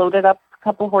I loaded up a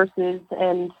couple horses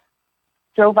and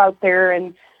drove out there,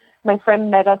 and my friend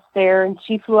met us there, and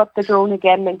she flew up the drone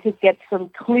again and could get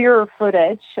some clearer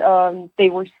footage. They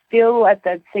were still at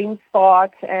that same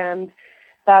spot, and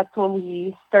that's when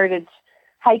we started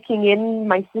hiking in.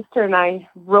 My sister and I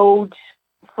rode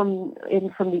from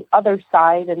the other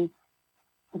side, and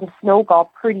the snow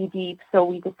got pretty deep, so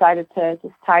we decided to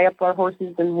just tie up our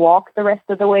horses and walk the rest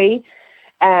of the way.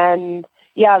 And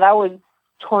yeah, that was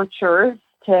torture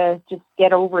to just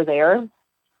get over there.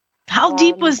 How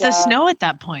deep was the snow at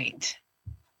that point?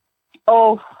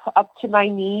 Oh, up to my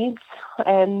knees.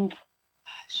 And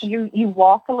you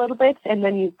walk a little bit, and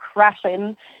then you crash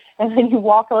in, and then you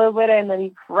walk a little bit, and then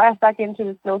you crash back into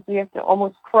the snow, so you have to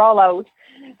almost crawl out.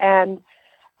 And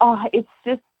it's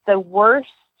just the worst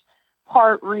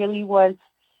part really was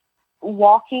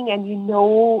walking, and you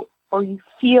know, or you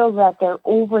feel that they're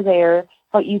over there,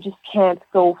 but you just can't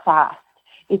go fast.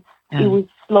 It was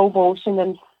slow motion,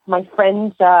 and my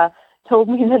friend told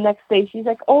me the next day, she's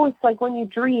like, oh, it's like when you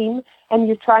dream and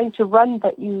you're trying to run,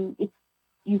 but you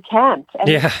can't.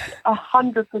 And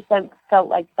 100% felt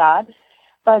like that.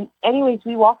 But anyways,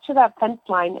 we walked to that fence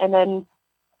line, and then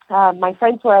my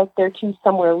friends were out there too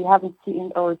somewhere. We haven't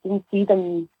seen or didn't see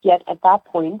them yet at that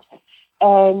point.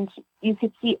 And you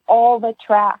could see all the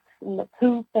tracks and the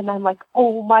poop, and I'm like,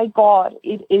 oh my God,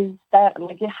 it is that.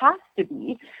 Like, it has to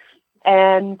be.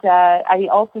 And I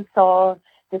also saw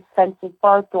this fence with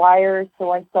barbed wire,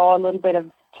 so I saw a little bit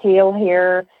of tail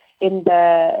hair in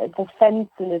the fence,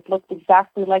 and it looked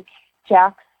exactly like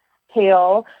Jack's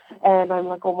tail. And I'm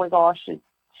like, oh my gosh, it's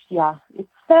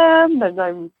them, and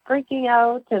I'm freaking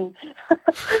out. And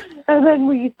and then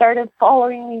we started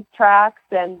following these tracks,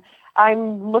 and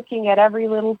I'm looking at every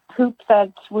little poop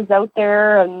that was out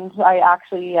there, and I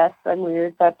actually, yes, I'm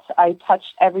weird, but I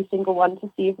touched every single one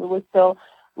to see if it was still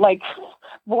like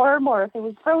warm or if it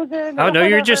was frozen. Oh no,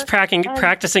 you're just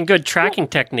practicing good tracking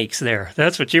techniques there.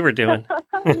 That's what you were doing.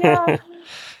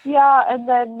 yeah. And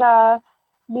then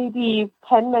maybe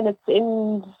 10 minutes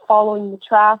in following the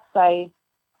tracks, I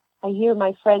hear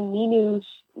my friend Ninu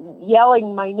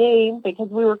yelling my name, because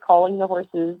we were calling the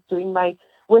horses, doing my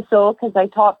whistle, because I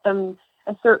taught them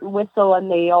a certain whistle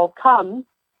and they all come,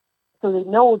 so they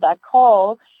know that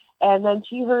call. And then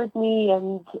she heard me,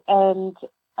 and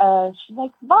she's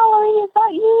like, Valerie, is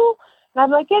that you? And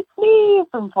I'm like, it's me,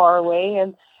 from far away.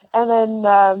 And then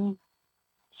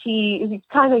she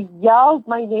kind of yelled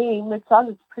my name. It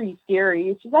sounded pretty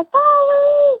scary. She's like,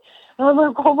 Valerie! And I'm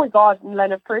like, oh my God. And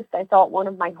then at first I thought one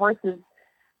of my horses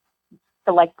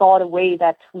got away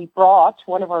that we brought,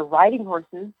 one of our riding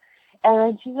horses.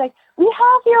 And she's like, we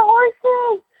have your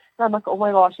horses. And I'm like, oh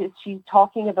my gosh, is she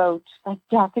talking about like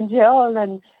Jack and Jill? And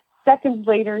then seconds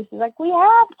later, she's like, we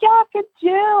have Jack and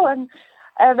Jill. And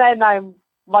then I'm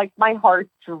like, my heart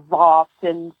dropped,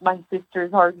 and my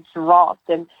sister's heart dropped.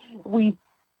 And we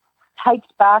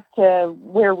hiked back to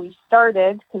where we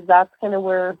started, because that's kind of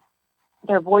where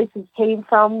their voices came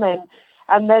from.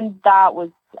 And then that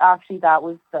was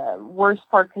the worst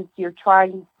part, because you're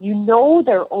trying,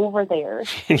 they're over there,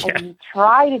 and you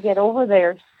try to get over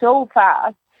there so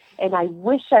fast. And I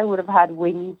wish I would have had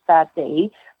wings that day,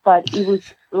 but it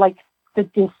was like the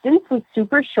distance was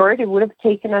super short. It would have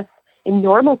taken us in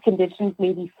normal conditions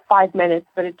maybe 5 minutes,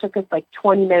 but it took us like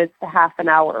 20 minutes to half an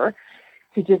hour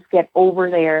to just get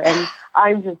over there. And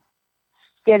I'm just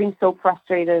getting so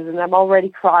frustrated, and I'm already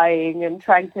crying and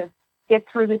trying to get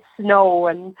through the snow.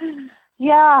 And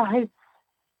it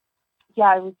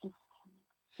was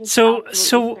just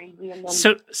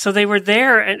so they were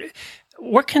there. And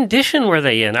what condition were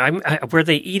they in? Were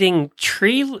they eating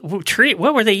tree?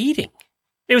 What were they eating?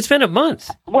 It's been a month.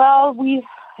 Well,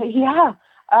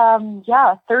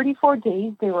 34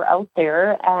 days they were out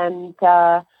there, and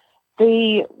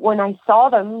when I saw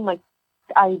them, like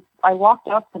I walked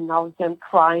up and I was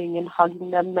crying and hugging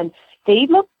them, and they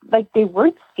looked like they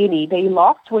weren't skinny. They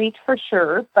lost weight for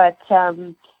sure, but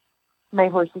my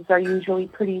horses are usually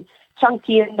pretty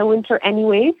chunky in the winter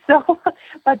anyway. So,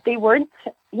 but they weren't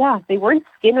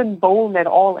skin and bone at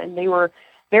all, and they were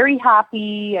very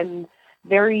happy and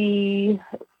very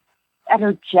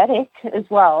energetic as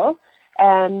well.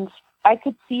 And I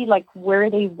could see like where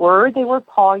they were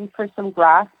pawing for some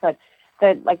grass, but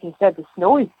that, like I said, the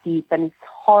snow is deep and it's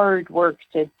hard work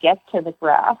to get to the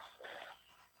grass.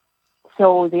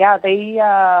 So yeah, they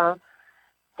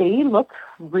look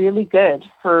really good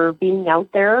for being out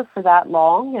there for that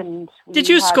long. And did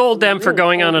you scold them for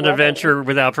going on an adventure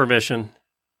without permission?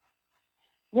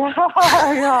 Yeah,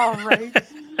 right.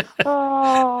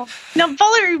 Oh, Now,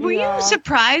 Valerie, were Yeah. you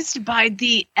surprised by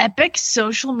the epic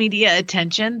social media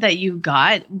attention that you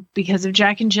got because of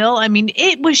Jack and Jill? I mean,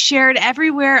 it was shared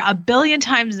everywhere a billion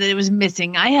times that it was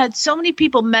missing. I had so many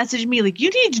people message me like, "You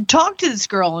need to talk to this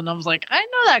girl," and I was like, "I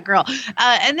know that girl."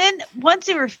 And then once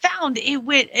they were found,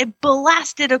 it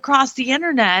blasted across the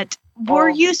internet. Were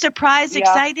you surprised, yeah.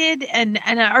 excited, and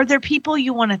are there people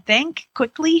you want to thank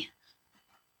quickly?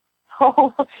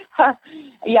 Oh,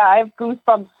 yeah, I have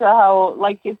goosebumps. How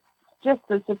it's just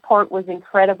the support was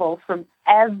incredible from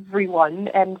everyone.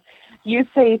 And you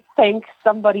say thank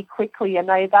somebody quickly, and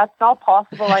that's not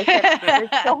possible. I said there's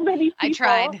so many people. I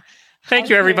tried. Thank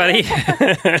you, everybody.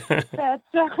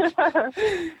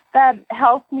 that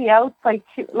helped me out. Like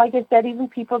I said, even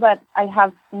people that I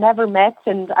have never met,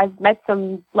 and I've met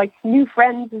some new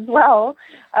friends as well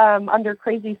under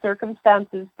crazy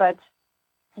circumstances. But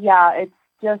yeah, it's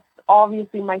just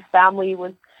obviously my family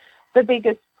was the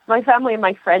biggest. My family and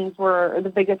my friends were the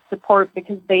biggest support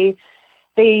because they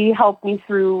helped me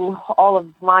through all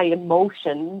of my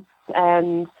emotions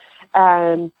and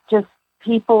just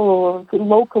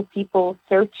local people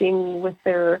searching with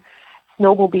their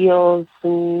snowmobiles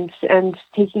and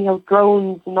taking out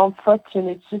drones and on foot, and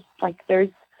it's just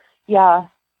the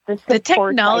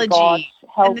technology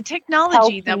and the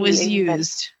technology that was helped me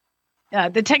used.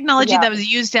 The technology that was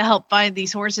used to help find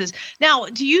these horses. Now,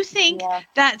 do you think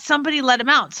that somebody let him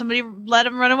out? Somebody let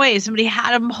him run away? Somebody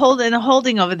had him in a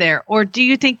holding over there? Or do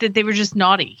you think that they were just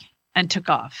naughty and took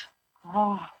off?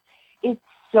 Oh, it's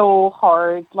so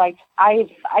hard. I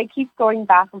keep going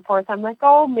back and forth. I'm like,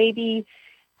 oh, maybe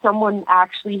someone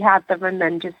actually had them and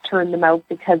then just turned them out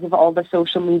because of all the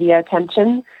social media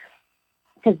attention,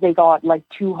 because they got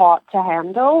too hot to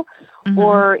handle,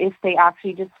 or if they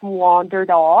actually just wandered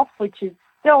off, which is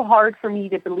still hard for me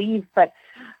to believe. But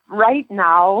right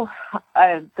now,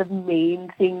 the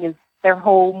main thing is they're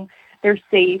home, they're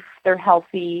safe, they're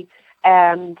healthy,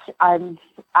 and I'm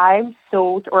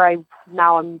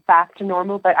back to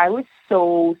normal. But I was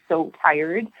so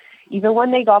tired. Even when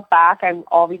they got back, I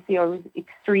was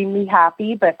extremely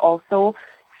happy, but also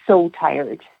so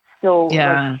tired. So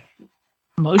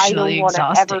emotionally I don't want to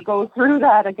exhausting. ever go through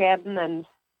that again. And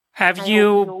have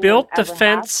you built the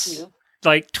fence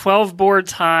 12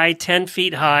 boards high, 10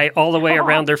 feet high, all the way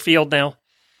around their field now?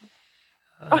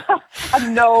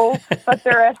 No, but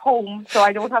they're at home, so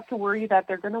I don't have to worry that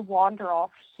they're going to wander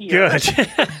off here.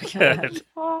 Good.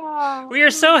 We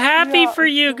are so happy for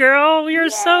you, girl. We are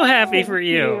so happy for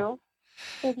you.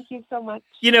 Thank you so much.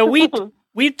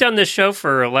 We've done this show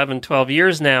for 11, 12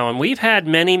 years now, and we've had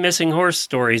many missing horse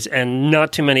stories, and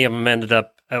not too many of them ended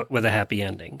up with a happy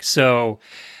ending. So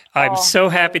I'm so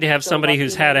happy to have somebody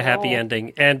who's had a happy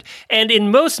ending. And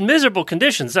in most miserable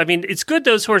conditions, I mean, it's good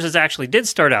those horses actually did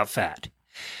start out fat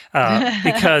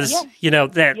because,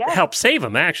 that helped save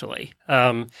them, actually.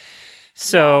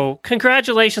 So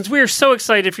congratulations. We are so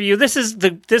excited for you. This is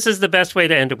the best way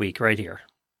to end a week right here.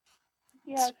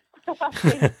 Yes.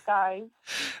 Thanks, guys.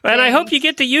 And I hope you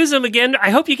get to use them again. I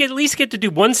hope you at least get to do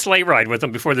one sleigh ride with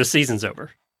them before the season's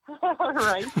over.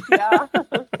 Right, yeah.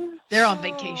 They're on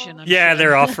vacation. I'm sure.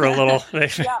 They're off for a little.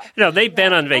 They've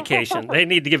been on vacation. They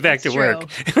need to get back to work.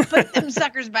 Put them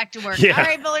suckers back to work. Yeah. All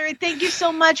right, Valerie, thank you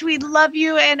so much. We love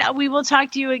you, and we will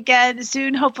talk to you again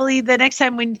soon. Hopefully the next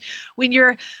time when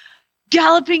you're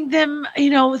galloping them,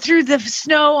 through the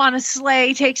snow on a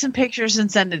sleigh, take some pictures and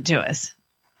send it to us.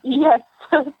 Yes.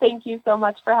 Thank you so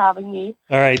much for having me.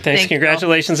 All right. Thanks.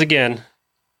 Congratulations again.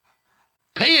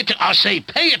 Pay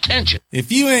attention.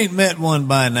 If you ain't met one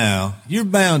by now, you're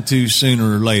bound to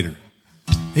sooner or later.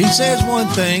 He says one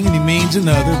thing and he means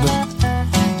another, but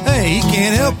hey, he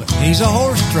can't help it. He's a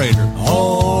horse trader.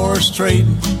 Horse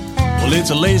trading. Well,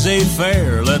 it's a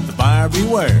laissez-faire. Let the buyer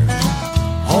beware.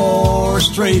 Horse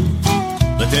trading.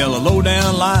 They tell a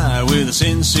low-down lie with a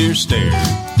sincere stare.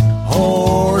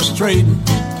 Horse trading.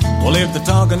 Well, if they're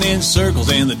talking in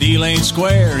circles and the deal ain't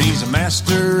square, he's a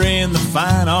master in the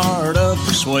fine art of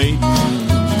persuading.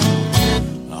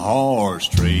 Horse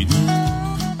trading.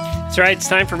 That's right. It's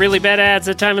time for Really Bad Ads,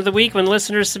 the time of the week when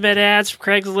listeners submit ads from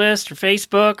Craigslist or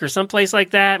Facebook or someplace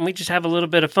like that, and we just have a little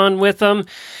bit of fun with them.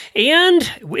 And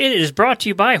it is brought to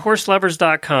you by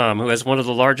HorseLovers.com, who has one of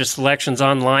the largest selections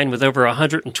online with over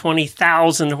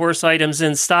 120,000 horse items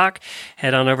in stock.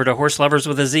 Head on over to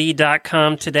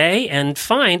HorseLoversWithAZ.com today and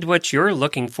find what you're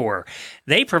looking for.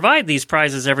 They provide these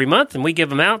prizes every month, and we give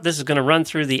them out. This is going to run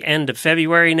through the end of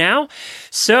February now.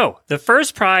 So the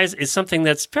first prize is something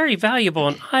that's very valuable,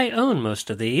 and I own most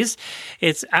of these.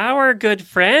 It's our good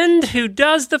friend who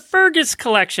does the Fergus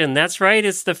collection. That's right.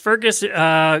 It's the Fergus,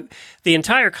 the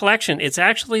entire collection. It's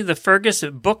actually the Fergus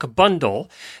book bundle.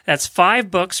 That's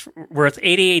 5 books worth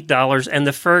 $88, and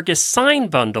the Fergus sign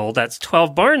bundle. That's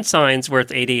 12 barn signs worth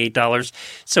 $88.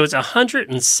 So it's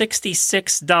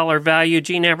 $166 value.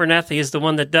 Jean Abernathy is the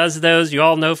one that does those. You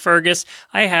all know Fergus.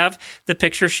 I have the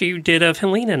picture she did of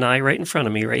Helena and I right in front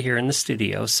of me right here in the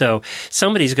studio. So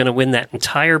somebody's going to win that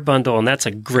entire bundle, and that's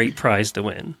a great prize to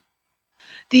win.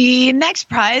 The next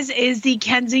prize is the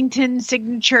Kensington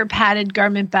Signature Padded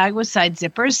Garment Bag with side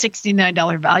zippers,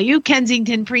 $69 value.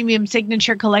 Kensington Premium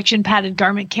Signature Collection Padded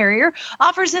Garment Carrier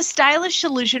offers a stylish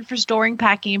solution for storing,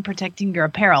 packing, and protecting your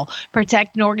apparel.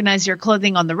 Protect and organize your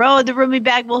clothing on the road. The roomy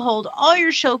bag will hold all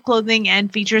your show clothing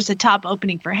and features a top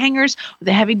opening for hangers with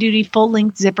a heavy-duty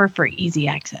full-length zipper for easy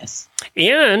access.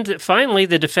 And finally,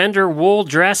 the Defender Wool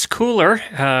Dress Cooler,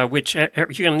 which you're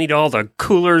going to need all the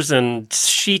coolers and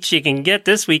sheets you can get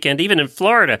this weekend, even in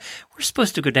Florida. We're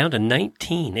supposed to go down to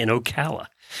 19 in Ocala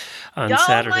on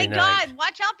Saturday night. Oh, my God.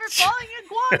 Watch out for falling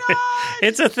iguanas.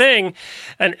 It's a thing.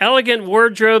 An elegant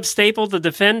wardrobe staple, the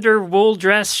Defender Wool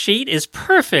Dress Sheet is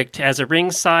perfect as a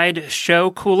ringside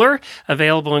show cooler.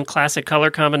 Available in classic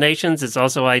color combinations. It's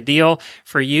also ideal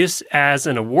for use as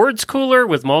an awards cooler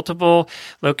with multiple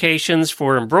locations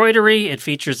for embroidery. It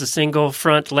features a single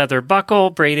front leather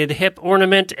buckle, braided hip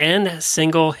ornament, and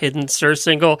single hidden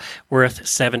surcingle worth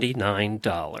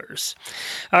 $79.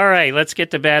 All right, let's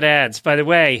get to bad ads. By the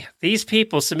way, these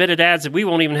people submitted ads that we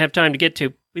won't even have time to get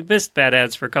to. We missed bad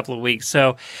ads for a couple of weeks.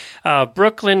 So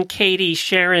Brooklyn, Katie,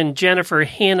 Sharon, Jennifer,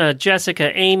 Hannah,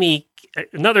 Jessica, Amy,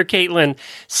 another Caitlin,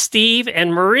 Steve,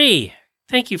 and Marie.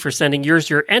 Thank you for sending yours.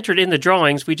 You're entered in the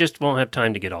drawings. We just won't have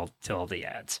time to get to all the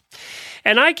ads.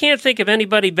 And I can't think of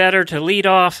anybody better to lead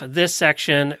off this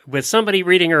section with somebody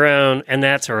reading her own, and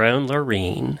that's our own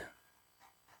Lorene.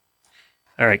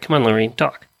 All right, come on, Lorene,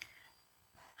 talk.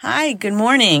 Hi, good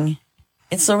morning.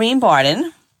 It's Lorene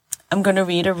Barden. I'm going to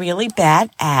read a really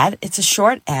bad ad. It's a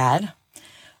short ad,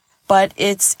 but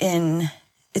it's a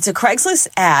Craigslist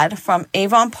ad from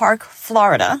Avon Park,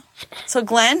 Florida. So,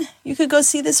 Glenn, you could go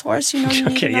see this horse. You know you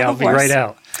need Okay, another I'll be horse. right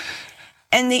out.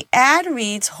 And the ad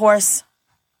reads, horse,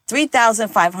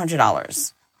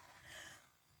 $3,500.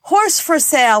 Horse for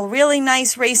sale, really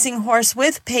nice racing horse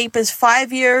with papers,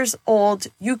 5 years old.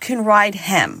 You can ride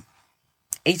him,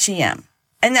 H-E-M.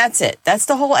 And that's it. That's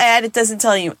the whole ad. It doesn't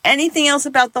tell you anything else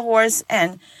about the horse.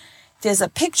 And there's a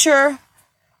picture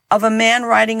of a man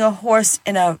riding a horse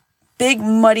in a big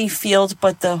muddy field,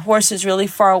 but the horse is really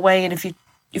far away. And if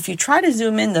you try to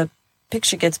zoom in, the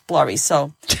picture gets blurry.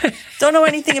 So don't know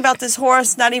anything about this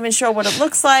horse, not even sure what it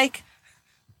looks like,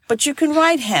 but you can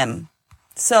ride him.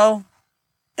 So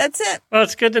that's it. Well,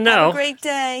 it's good to know. Have a great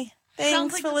day.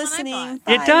 Thanks for listening.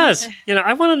 Bye. It does.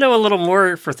 I want to know a little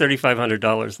more for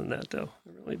 $3,500 than that, though.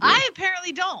 I really do. I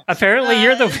apparently don't. Apparently,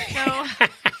 you're the.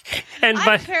 I'm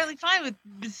apparently fine with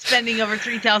spending over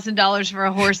 $3,000 for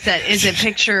a horse that is a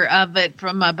picture of it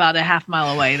from about a half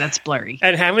mile away. That's blurry.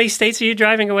 And how many states are you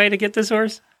driving away to get this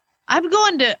horse? I'm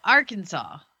going to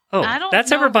Arkansas. Oh,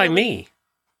 that's over by me.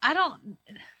 I don't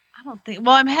think.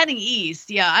 Well, I'm heading east.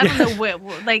 Yeah, I don't know where.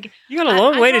 Like you got a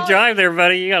long way to drive there,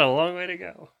 buddy. You got a long way to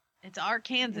go. It's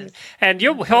Arkansas. And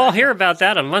you'll all hear about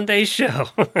that on Monday's show.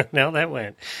 Now that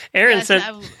went. Aaron said,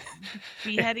 I will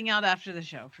be heading out after the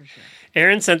show for sure.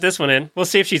 Aaron sent this one in. We'll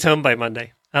see if she's home by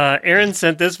Monday. Aaron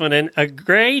sent this one in. A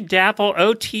gray dapple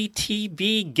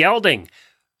OTTB gelding.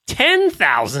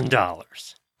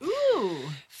 $10,000. Ooh.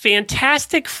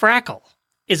 Fantastic Frackle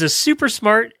is a super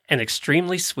smart and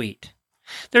extremely sweet.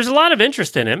 There's a lot of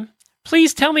interest in him.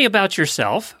 Please tell me about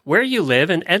yourself, where you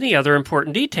live, and any other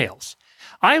important details.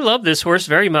 I love this horse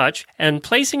very much, and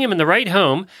placing him in the right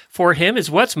home for him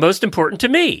is what's most important to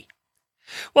me.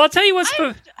 Well, I'll tell you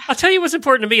what's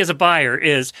important to me as a buyer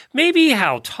is maybe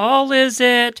how tall is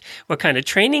it, what kind of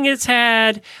training it's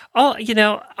had, all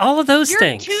of those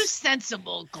things. You're too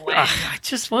sensible, Glenn. I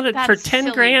just wanted That's for 10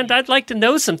 silly. grand. I'd like to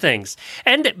know some things,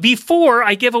 and before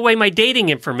I give away my dating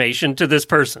information to this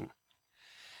person.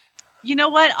 You know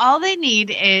what? All they need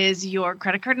is your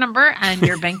credit card number and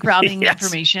your bank routing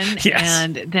information. Yes.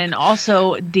 And then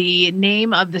also the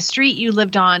name of the street you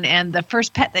lived on and the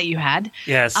first pet that you had.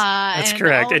 Yes, that's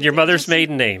correct. And your mother's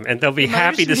maiden name. And they'll be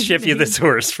happy to ship you this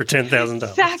horse for $10,000.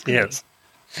 Exactly. Yes.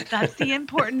 That's the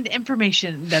important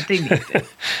information that they need.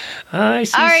 I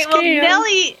see. All right. Well,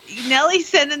 scam. Nellie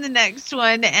sent in the next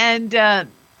one. And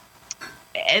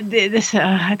this,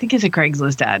 I think it's a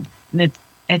Craigslist ad. And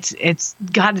it's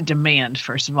got a demand,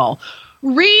 first of all.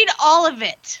 Read all of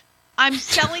it. I'm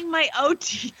selling my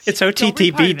OTT. It's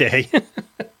OTTB day.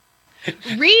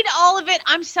 Read all of it.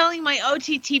 I'm selling my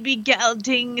OTTB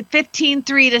gelding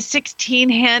 15-3 to 16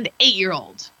 hand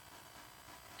 8-year-old.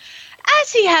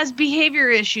 As he has behavior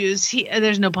issues,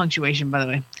 there's no punctuation, by the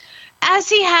way. As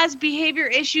he has behavior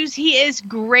issues, he is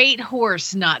great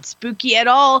horse, not spooky at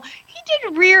all. He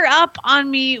did rear up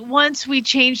on me once we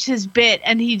changed his bit,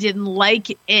 and he didn't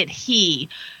like it. He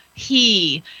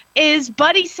is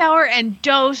buddy sour and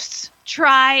dosed,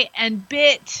 try and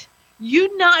bit.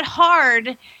 You not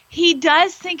hard. He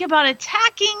does think about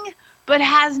attacking, but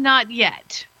has not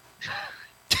yet.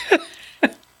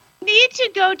 Need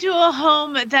to go to a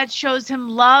home that shows him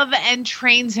love and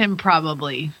trains him,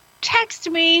 probably. Text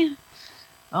me.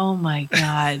 Oh, my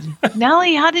God.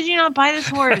 Nellie, how did you not buy this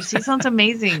horse? He sounds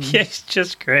amazing. Yeah, it's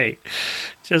just great.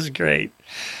 Just great.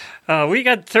 We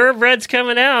got thoroughbreds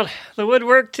coming out the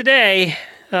woodwork today.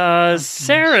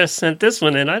 Sarah sent this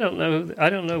one in. I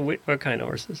don't know what kind of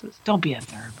horse this is. Don't be a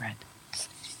thoroughbred.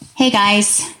 Hey,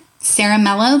 guys. Sarah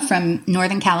Mello from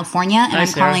Northern California, and Hi, I'm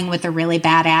Sarah. calling with a really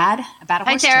bad ad about a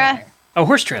horse trailer. Oh,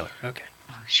 horse trailer. Okay.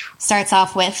 Starts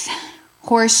off with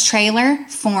horse trailer,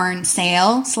 foreign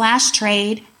sale /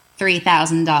 trade,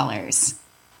 $3,000.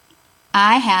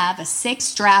 I have a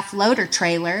 6-draft loader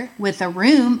trailer with a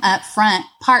room up front.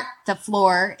 Part the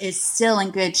floor is still in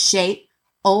good shape,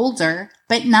 older,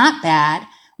 but not bad.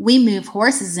 We moved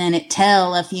horses in it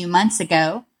till a few months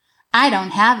ago. I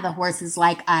don't have the horses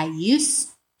like I used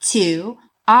to,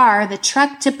 or the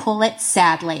truck to pull it,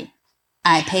 sadly.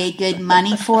 I pay good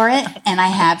money for it, and I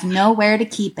have nowhere to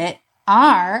keep it,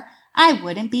 or I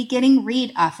wouldn't be getting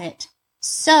read off it.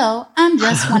 So I'm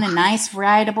just want a nice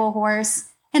rideable horse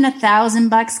and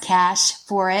 $1,000 cash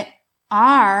for it,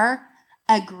 or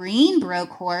a green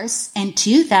broke horse and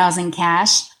 $2,000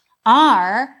 cash,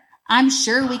 or I'm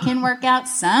sure we can work out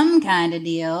some kind of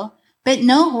deal, but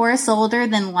no horse older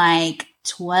than like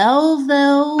 12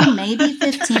 though, maybe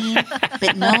 15,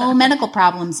 but no medical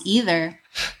problems either.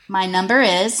 My number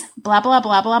is blah, blah,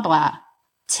 blah, blah, blah.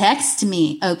 Text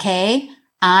me, okay?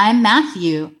 I'm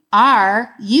Matthew.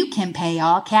 Or you can pay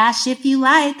all cash if you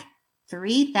like.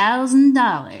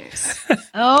 $3,000.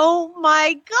 Oh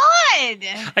my God.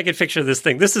 I can picture this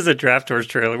thing. This is a draft horse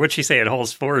trailer. What'd she say? It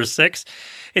holds 4 or 6?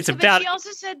 It's But about she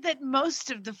also said that most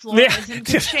of the floor is in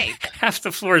good shape, half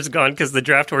the floor is gone because the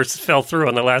draft horse fell through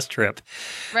on the last trip.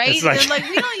 right? It's They're like,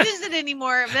 we don't use it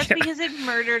anymore. That's because it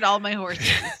murdered all my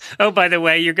horses. Oh, by the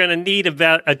way, you're going to need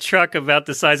about a truck about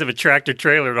the size of a tractor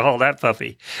trailer to haul that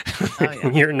puppy.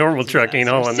 Your normal truck ain't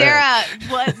hauling that.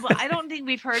 Sarah, what? I don't think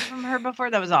we've heard from her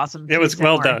before. That was awesome. It was Please say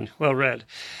well more. done. Well read.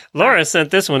 Laura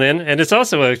sent this one in, and it's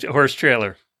also a horse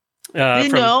trailer.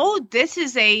 No, this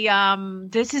is a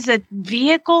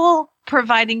vehicle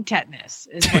providing tetanus,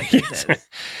 is what this is.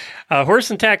 Horse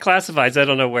and Tack Classifieds, I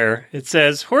don't know where. It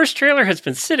says, horse trailer has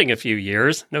been sitting a few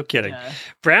years. No kidding.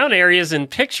 Brown areas in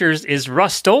pictures is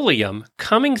Rust-Oleum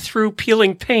coming through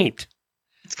peeling paint.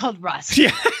 It's called rust.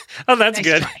 Yeah. Oh, that's Nice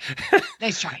good. try.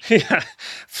 Nice try. Yeah.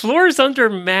 Floors under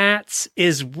mats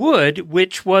is wood,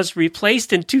 which was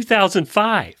replaced in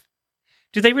 2005.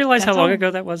 Do they realize how long ago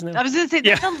that was now? I was going to say,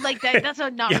 that sounds like that. That's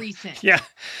not recent. Yeah.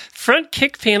 Front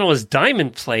kick panel is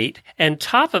diamond plate, and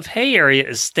top of hay area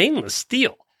is stainless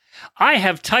steel. I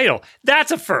have title.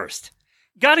 That's a first.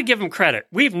 Got to give them credit.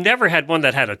 We've never had one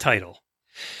that had a title.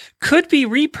 Could be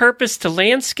repurposed to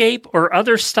landscape or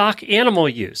other stock animal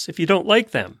use if you don't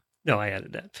like them. No, I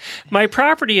added that. My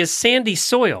property is sandy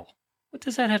soil. What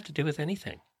does that have to do with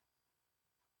anything?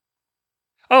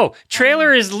 Oh,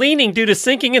 trailer is leaning due to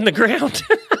sinking in the ground.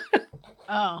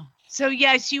 Oh, so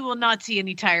yes, you will not see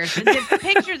any tires. The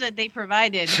picture that they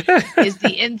provided is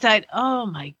the inside. Oh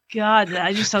my God.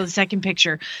 I just saw the second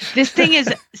picture. This thing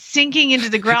is sinking into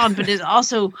the ground, but is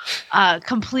also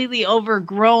completely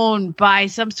overgrown by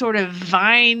some sort of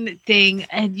vine thing.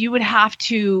 And you would have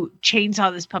to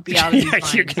chainsaw this puppy out of these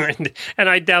vines. You're going to, and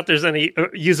I doubt there's any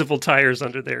usable tires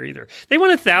under there either. They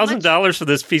want $1,000 for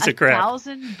this piece of crap.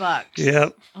 $1,000.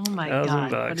 Yep. Oh my $1,000.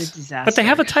 God. What a disaster. But they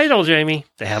have a title, Jamie.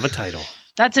 They have a title.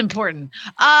 That's important.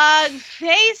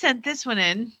 Faye sent this one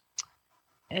in.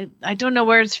 I don't know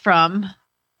where it's from,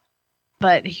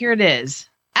 but here it is.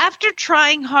 After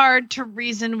trying hard to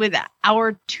reason with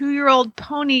our 2-year-old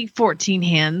pony 14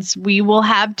 hands, we will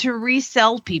have to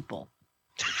resell people.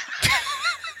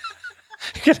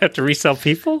 You're going to have to resell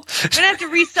people? We're going to have to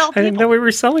resell I didn't people. know we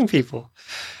were selling people.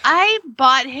 I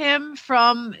bought him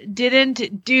from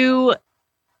Didn't Do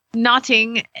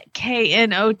Notting,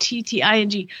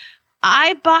 Knotting.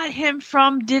 I bought him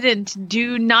from Didn't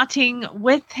Do Notting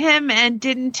with him and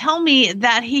didn't tell me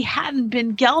that he hadn't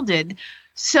been gelded,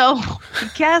 so he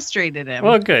castrated him.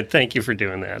 Well, good. Thank you for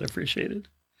doing that. I appreciate it.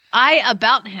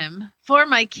 about him for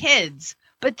my kids,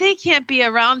 but they can't be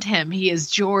around him. He is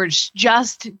George,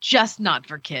 just not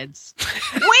for kids.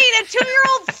 Wait, a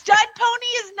 2-year-old stud pony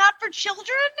is not for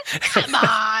children? Come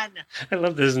on. I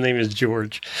love that his name is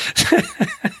George.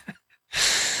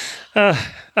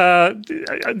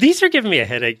 These are giving me a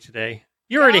headache today.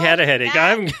 You already had a headache.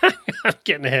 I'm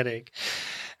getting a headache.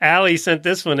 Allie sent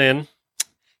this one in.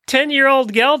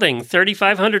 10-year-old gelding,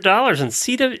 $3,500 in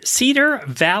Cedar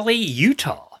Valley,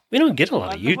 Utah. We don't get a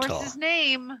lot of Utah. The horse's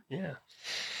name. Yeah.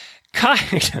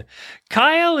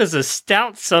 Kyle is a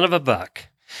stout son of a buck,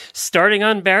 starting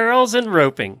on barrels and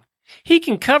roping. He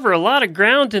can cover a lot of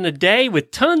ground in a day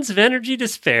with tons of energy to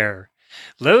spare.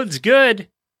 Load's good.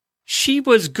 She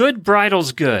was good,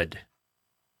 bridle's good.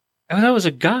 Oh, that was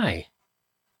a guy.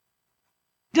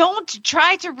 Don't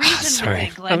try to reason with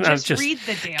it, Glenn. Just read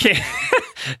the damn thing.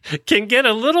 Can get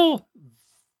a little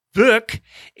book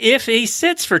if he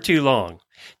sits for too long.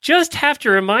 Just have to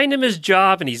remind him his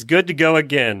job and he's good to go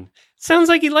again. Sounds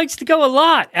like he likes to go a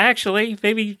lot, actually.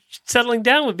 Maybe settling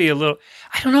down would be a little...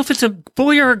 I don't know if it's a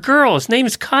boy or a girl. His name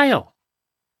is Kyle.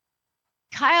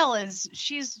 Kyle is...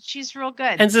 She's real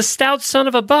good. And it's a stout son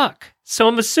of a buck. So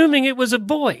I'm assuming it was a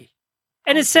boy.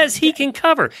 And it says he can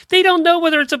cover. They don't know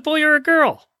whether it's a boy or a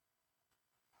girl.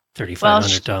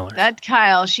 $3,500. Well, that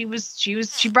Kyle, she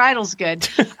bridles good.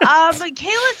 But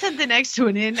Kayla sent the next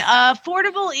one in.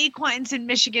 Affordable equines in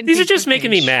Michigan. These are just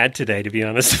making me mad today, to be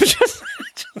honest.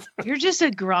 You're just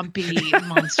a grumpy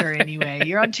monster anyway.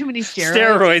 You're on too many steroids.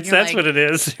 Steroids, that's what it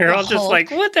is. You're all just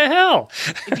like, what the hell?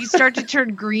 If you start to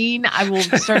turn green, I will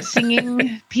start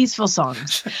singing peaceful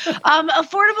songs.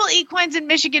 Affordable Equines in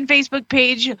Michigan Facebook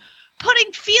page,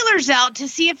 putting feelers out to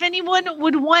see if anyone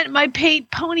would want my paint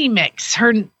pony mix.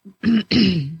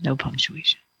 No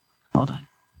punctuation. Hold on.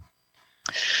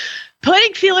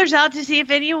 Putting feelers out to see if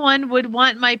anyone would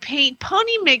want my paint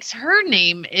pony mix. Her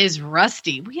name is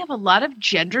Rusty. We have a lot of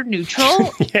gender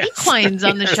neutral equines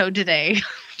on the show today.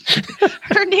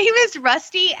 Her name is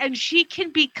Rusty, and she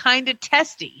can be kind of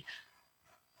testy.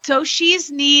 So she's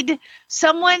need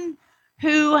someone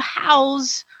who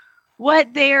howls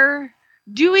what they're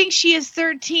doing. She is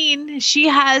 13. She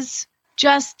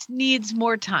just needs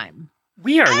more time. I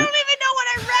don't even know what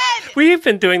I read. We've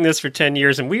been doing this for 10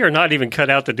 years, and we are not even cut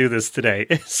out to do this today.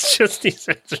 It's just these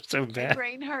are so bad. My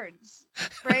brain hurts.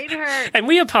 And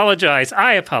we apologize.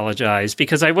 I apologize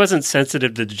because I wasn't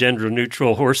sensitive to the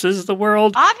gender-neutral horses of the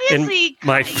world. Obviously, in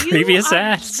my previous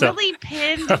ad. Really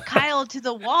pinned Kyle to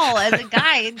the wall as a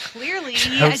guy, and clearly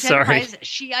she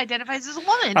identifies as a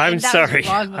woman. I'm sorry.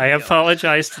 I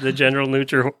apologize to the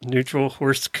gender-neutral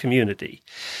horse community.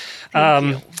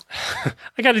 I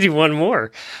got to do one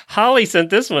more. Holly sent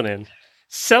this one in.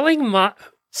 Selling my.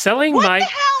 What the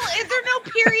hell? Is there no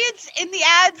periods in the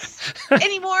ads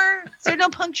anymore? Is there no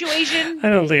punctuation? I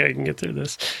don't think I can get through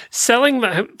this.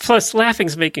 Plus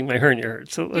laughing's making my hernia hurt.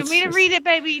 So you want me to read it,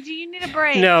 baby? Do you need a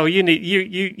break? No,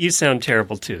 you sound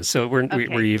terrible too. So we're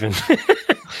even.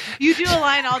 You do a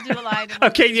line, I'll do a line.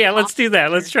 Okay, yeah, let's do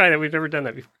that. Let's try that. We've never done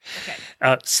that before.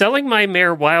 Okay. Selling my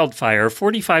mare Wildfire,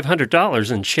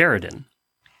 $4,500 in Sheridan.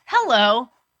 Hello.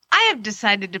 I have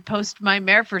decided to post my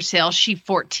mare for sale. She's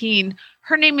 14.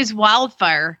 Her name is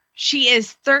Wildfire. She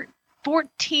is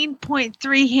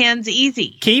 14.3 hands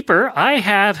easy. Keep her. I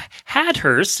have had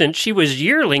her since she was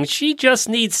yearling. She just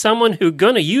needs someone who's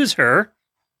going to use her.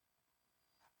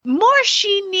 More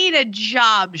she need a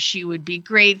job. She would be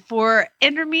great for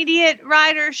intermediate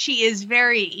rider. She is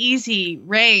very easy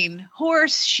rein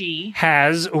horse. She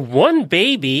has one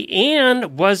baby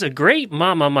and was a great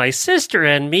mama. My sister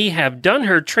and me have done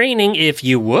her training. If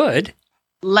you would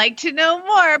like to know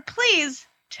more, please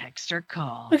text or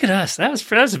call. Look at us. That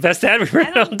was the best ad we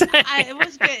read all day. It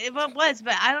was good. It was,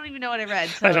 but I don't even know what I read.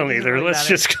 So I don't either. Let's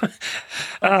just go.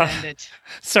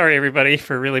 Sorry, everybody,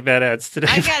 for really bad ads today.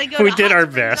 I gotta go. We to did Hot our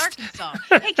Springs, best. Arkansas.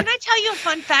 Hey, can I tell you a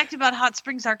fun fact about Hot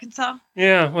Springs, Arkansas?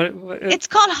 Yeah. It's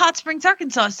called Hot Springs,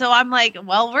 Arkansas. So I'm like,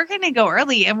 well, we're going to go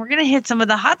early and we're going to hit some of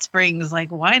the hot springs. Like,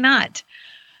 why not?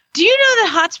 Do you know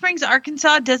that Hot Springs,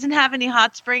 Arkansas doesn't have any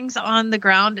hot springs on the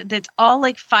ground? That's all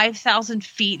like 5,000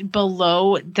 feet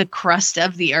below the crust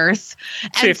of the earth.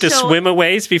 So you have to swim a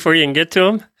ways before you can get to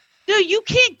them? No, you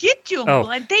can't get to them.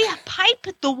 Oh. They pipe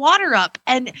the water up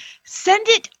and send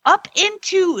it up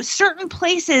into certain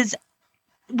places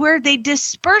where they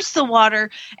disperse the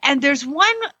water. And there's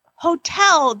one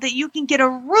hotel that you can get a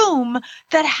room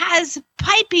that has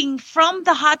piping from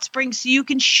the hot springs so you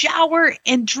can shower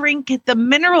and drink the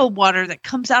mineral water that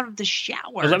comes out of the shower.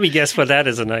 Well, let me guess what that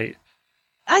is a night.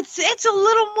 It's a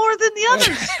little more than the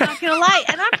others, not gonna lie,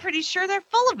 and I'm pretty sure they're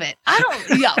full of it.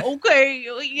 Okay.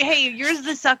 Hey, you're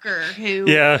the sucker who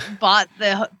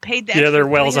paid the extra their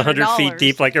well's 100 $300. feet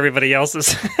deep like everybody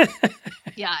else's.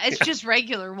 Yeah, it's just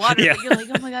regular water. Yeah. But you're like,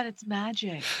 oh my God, it's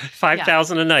magic.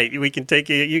 5,000 a night. We can take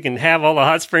you. You can have all the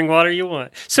hot spring water you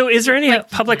want. So, is there any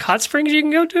public hot springs you can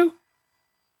go to?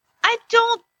 I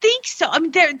don't think so. I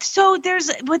mean,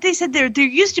 there's what they said there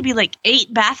used to be like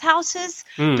 8 bathhouses,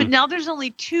 but now there's only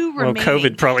 2 remaining. Well,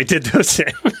 COVID probably did those in.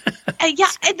 And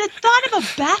the thought of a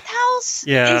bathhouse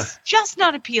is just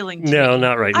not appealing to me. No,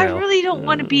 not right now. I really don't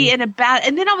want to be in a bath.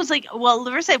 And then I was like, well,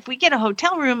 Larissa, if we get a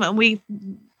hotel room and we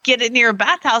get it near a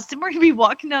bathhouse, then we're going to be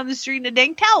walking down the street in a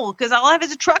dang towel because all I have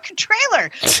is a truck and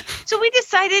trailer. So we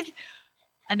decided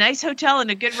a nice hotel and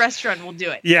a good restaurant will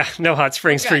do it. Yeah, no hot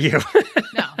springs for you.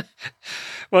 No.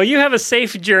 Well, you have a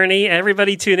safe journey.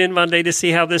 Everybody tune in Monday to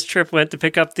see how this trip went to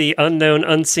pick up the unknown,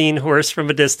 unseen horse from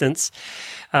a distance.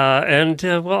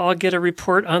 I'll get a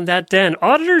report on that then.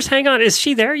 Auditors, hang on. Is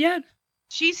she there yet?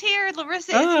 She's here.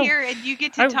 Larissa is here, and you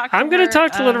get to talk to her. I'm going to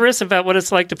talk to Larissa about what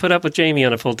it's like to put up with Jamie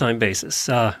on a full-time basis.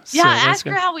 Ask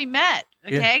her how we met.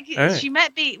 Okay, Yeah. All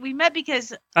right. We met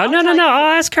because. No.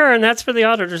 I'll ask her, and that's for the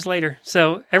auditors later.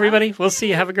 So, everybody, we'll see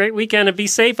you. Have a great weekend, and be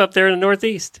safe up there in the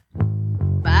Northeast.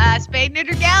 Bye, spade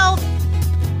neuter gal.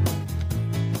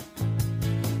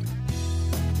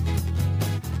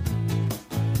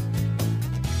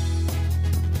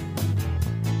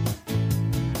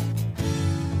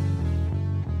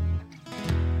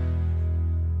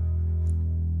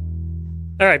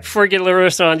 All right, before we get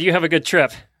Larissa on, you have a good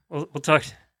trip. We'll talk.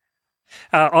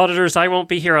 Auditors, I won't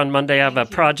be here on Monday. I have a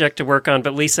project to work on,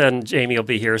 but Lisa and Jamie will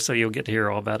be here, so you'll get to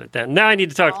hear all about it then. Now I need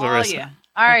to talk to Larissa. Yeah.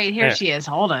 All right, here she is.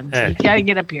 Hold on. You got to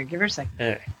get up here. Give her a second. All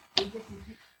right.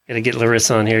 Got to get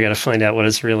Larissa on here. Got to find out what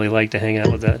it's really like to hang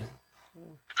out with that.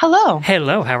 Hello.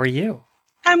 Hello, how are you?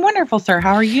 I'm wonderful, sir.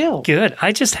 How are you? Good.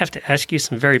 I just have to ask you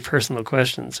some very personal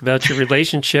questions about your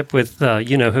relationship with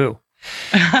you-know-who.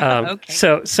 Okay.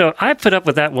 So I put up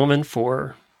with that woman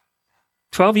for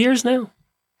 12 years now.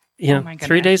 Oh my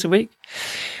 3 days a week.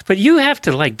 But you have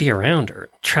to be around her,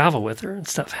 travel with her and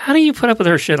stuff. How do you put up with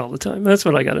her shit all the time? That's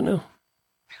what I got to know.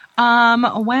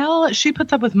 Well, she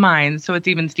puts up with mine, so it's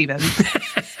even Stevens.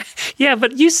 Yeah,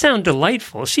 but you sound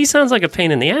delightful. She sounds like a pain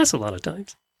in the ass a lot of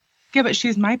times. Yeah, but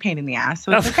she's my pain in the ass,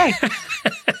 so it's okay.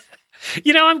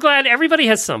 I'm glad everybody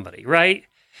has somebody, right?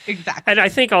 Exactly. And I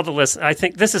think I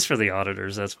think this is for the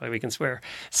auditors. That's why we can swear.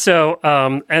 So,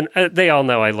 they all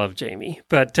know I love Jamie,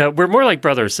 but we're more like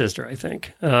brother or sister, I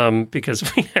think,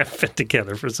 because we have been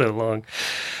together for so long.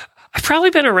 I've probably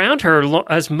been around her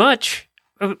as much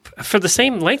for the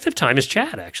same length of time as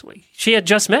Chad, actually. She had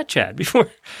just met Chad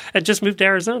before, had just moved to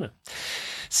Arizona.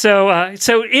 So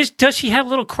does she have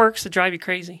little quirks that drive you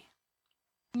crazy?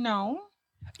 No.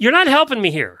 You're not helping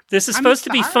me here. This is supposed to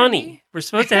be funny. We're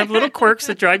supposed to have little quirks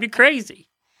that drive you crazy.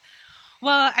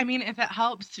 Well, I mean, if it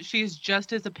helps, she's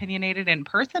just as opinionated in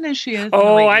person as she is.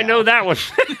 Oh, I know that one.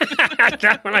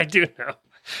 That one I do know.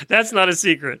 That's not a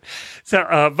secret.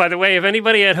 So, by the way, if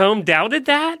anybody at home doubted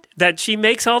that she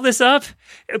makes all this up,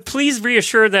 please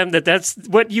reassure them that that's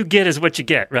what you get is what you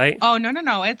get, right? Oh,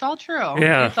 no. It's all true.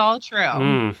 Yeah. It's all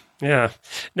true. Yeah.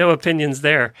 No opinions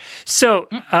there. So,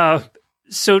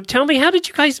 so tell me, how did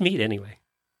you guys meet anyway?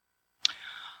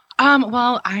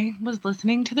 Well, I was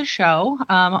listening to the show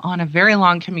on a very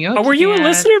long commute. Oh, were you a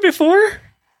listener before?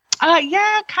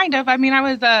 Yeah, kind of. I mean, I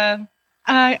was a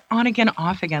on again,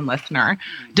 off again listener,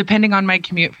 depending on my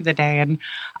commute for the day. And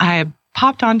I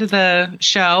popped onto the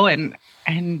show, and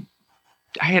I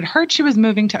had heard she was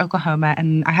moving to Oklahoma,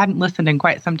 and I hadn't listened in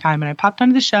quite some time. And I popped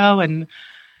onto the show, and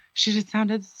she just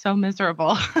sounded so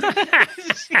miserable.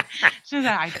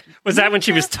 Was that when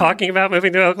she was talking about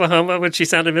moving to Oklahoma when she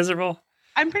sounded miserable?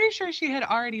 I'm pretty sure she had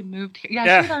already moved here. Yeah,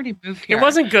 she had already moved here. It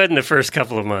wasn't good in the first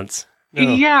couple of months. No,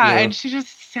 and she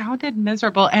just sounded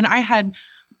miserable. And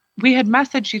we had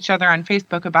messaged each other on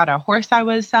Facebook about a horse I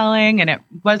was selling, and it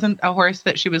wasn't a horse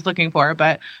that she was looking for.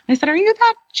 But I said, "Are you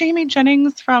that Jamie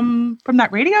Jennings from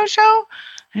that radio show?"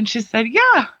 And she said,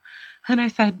 "Yeah." And I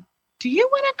said, "Do you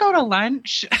want to go to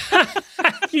lunch?"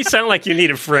 You sound like you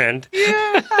need a friend.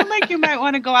 Yeah, sound like you might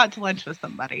want to go out to lunch with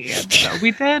somebody. And so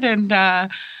we did, and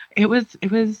it was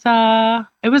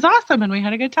awesome, and we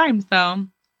had a good time. So.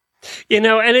 And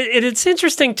it's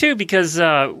interesting too, because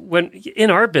when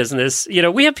in our business,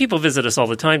 we have people visit us all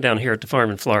the time down here at the farm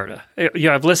in Florida. You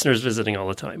have listeners visiting all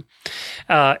the time,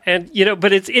 but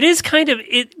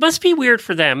it must be weird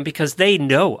for them because they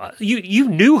know us. You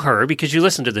knew her because you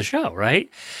listened to the show, right?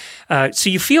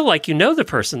 So you feel like you know the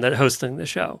person that hosting the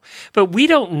show, but we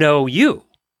don't know you.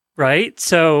 right?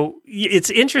 So it's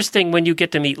interesting when you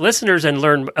get to meet listeners and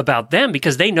learn about them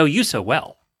because they know you so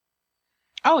well.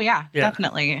 Oh, yeah, Yeah.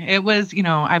 definitely. It was,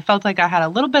 I felt like I had a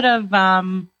little bit of,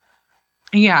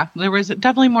 there was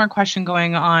definitely more question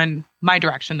going on my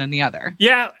direction than the other.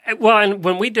 Yeah. Well, and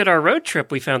when we did our road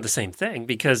trip, we found the same thing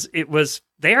because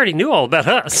they already knew all about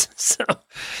us. So,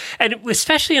 and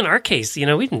especially in our case,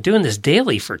 we've been doing this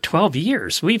daily for 12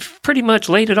 years. We've pretty much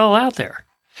laid it all out there.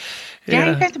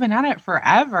 Yeah, you guys have been at it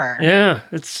forever. Yeah,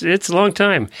 it's a long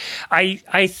time.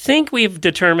 I think we've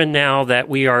determined now that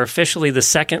we are officially the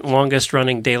second longest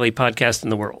running daily podcast in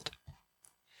the world.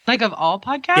 Like of all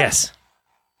podcasts? Yes.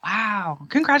 Wow.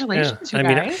 Congratulations, you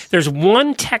guys. There's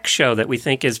one tech show that we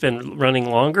think has been running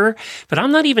longer, but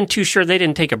I'm not even too sure they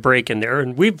didn't take a break in there.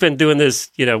 And we've been doing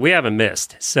this, we haven't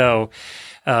missed. So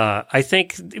I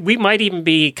think we might even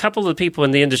be, a couple of people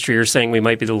in the industry are saying we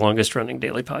might be the longest running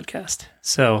daily podcast.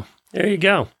 So there you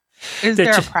go. Is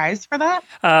there a prize for that?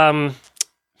 No.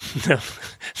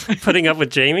 Putting up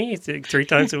with Jamie 3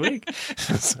 times a week.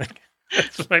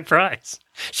 That's my prize.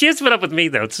 She has put up with me,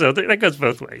 though, so that goes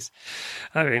both ways.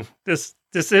 I mean, this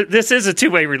is a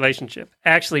two-way relationship.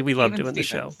 Actually, we love doing the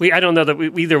show. I don't know that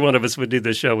either one of us would do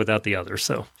the show without the other,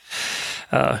 so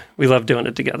we love doing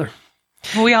it together.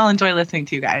 Well, we all enjoy listening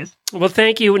to you guys. Well,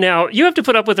 thank you. Now, you have to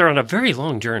put up with her on a very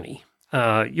long journey.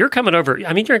 You're coming over.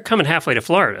 I mean, you're coming halfway to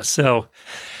Florida, so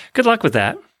good luck with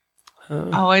that.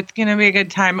 It's going to be a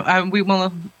good time. We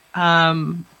will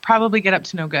probably get up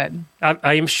to no good.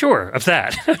 I am sure of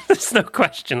that. There's no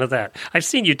question of that. I've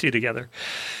seen you two together.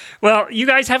 Well, you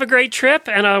guys have a great trip,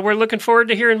 and we're looking forward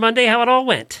to hearing Monday how it all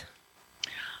went.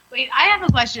 Wait, I have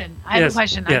a question. Yes. I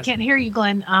can't hear you,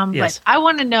 Glenn. Yes. But I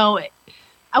want to know.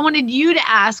 I wanted you to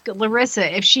ask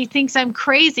Larissa if she thinks I'm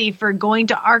crazy for going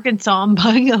to Arkansas and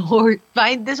buying a horse.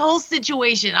 Buying this whole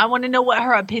situation. I want to know what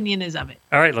her opinion is of it.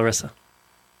 All right, Larissa.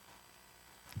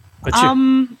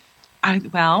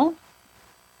 Well,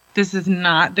 this is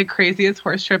not the craziest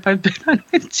horse trip I've been on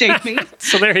with Jamie.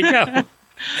 So there you go.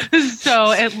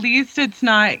 So at least it's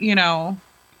not,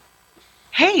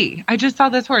 hey, I just saw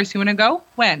this horse. You want to go?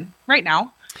 When? Right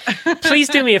now. Please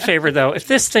do me a favor, though.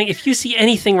 If you see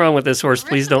anything wrong with this horse,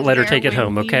 please don't let her take it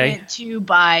home, okay? We went to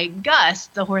buy Gus,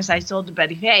 the horse I sold to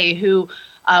Betty Faye, who,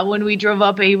 when we drove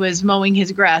up, he was mowing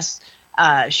his grass,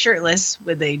 shirtless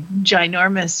with a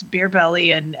ginormous beer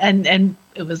belly, and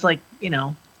it was like,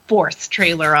 fourth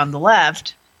trailer on the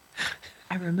left.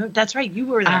 I remember. That's right. You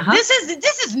were there. Uh-huh.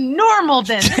 This is normal.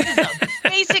 Then this is a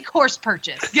basic horse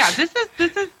purchase. Yeah, this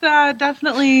is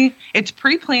definitely, it's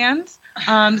pre-planned.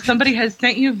 Somebody has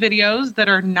sent you videos that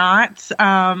are not,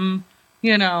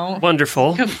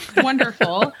 Wonderful.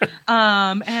 Wonderful.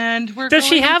 And Does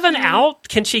she have an out?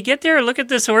 Can she get there and look at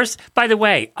this horse? By the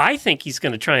way, I think he's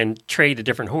going to try and trade a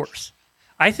different horse.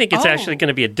 I think it's actually going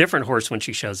to be a different horse when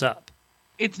she shows up.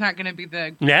 It's not going to be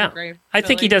the gray. I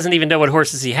think he doesn't even know what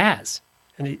horses he has.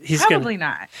 And he's probably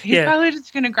not. He's probably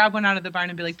just going to grab one out of the barn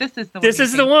and be like, "This is the one. This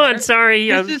is the one. Sorry,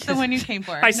 this is the one you came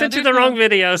for." I sent you the wrong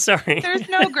video. Sorry. There's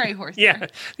no gray horse. Yeah.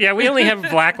 We only have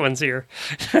black ones here.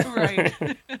 Right.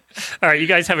 All right, you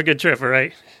guys have a good trip. All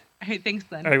right. Hey, thanks,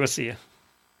 Glenn. All right, we'll see you.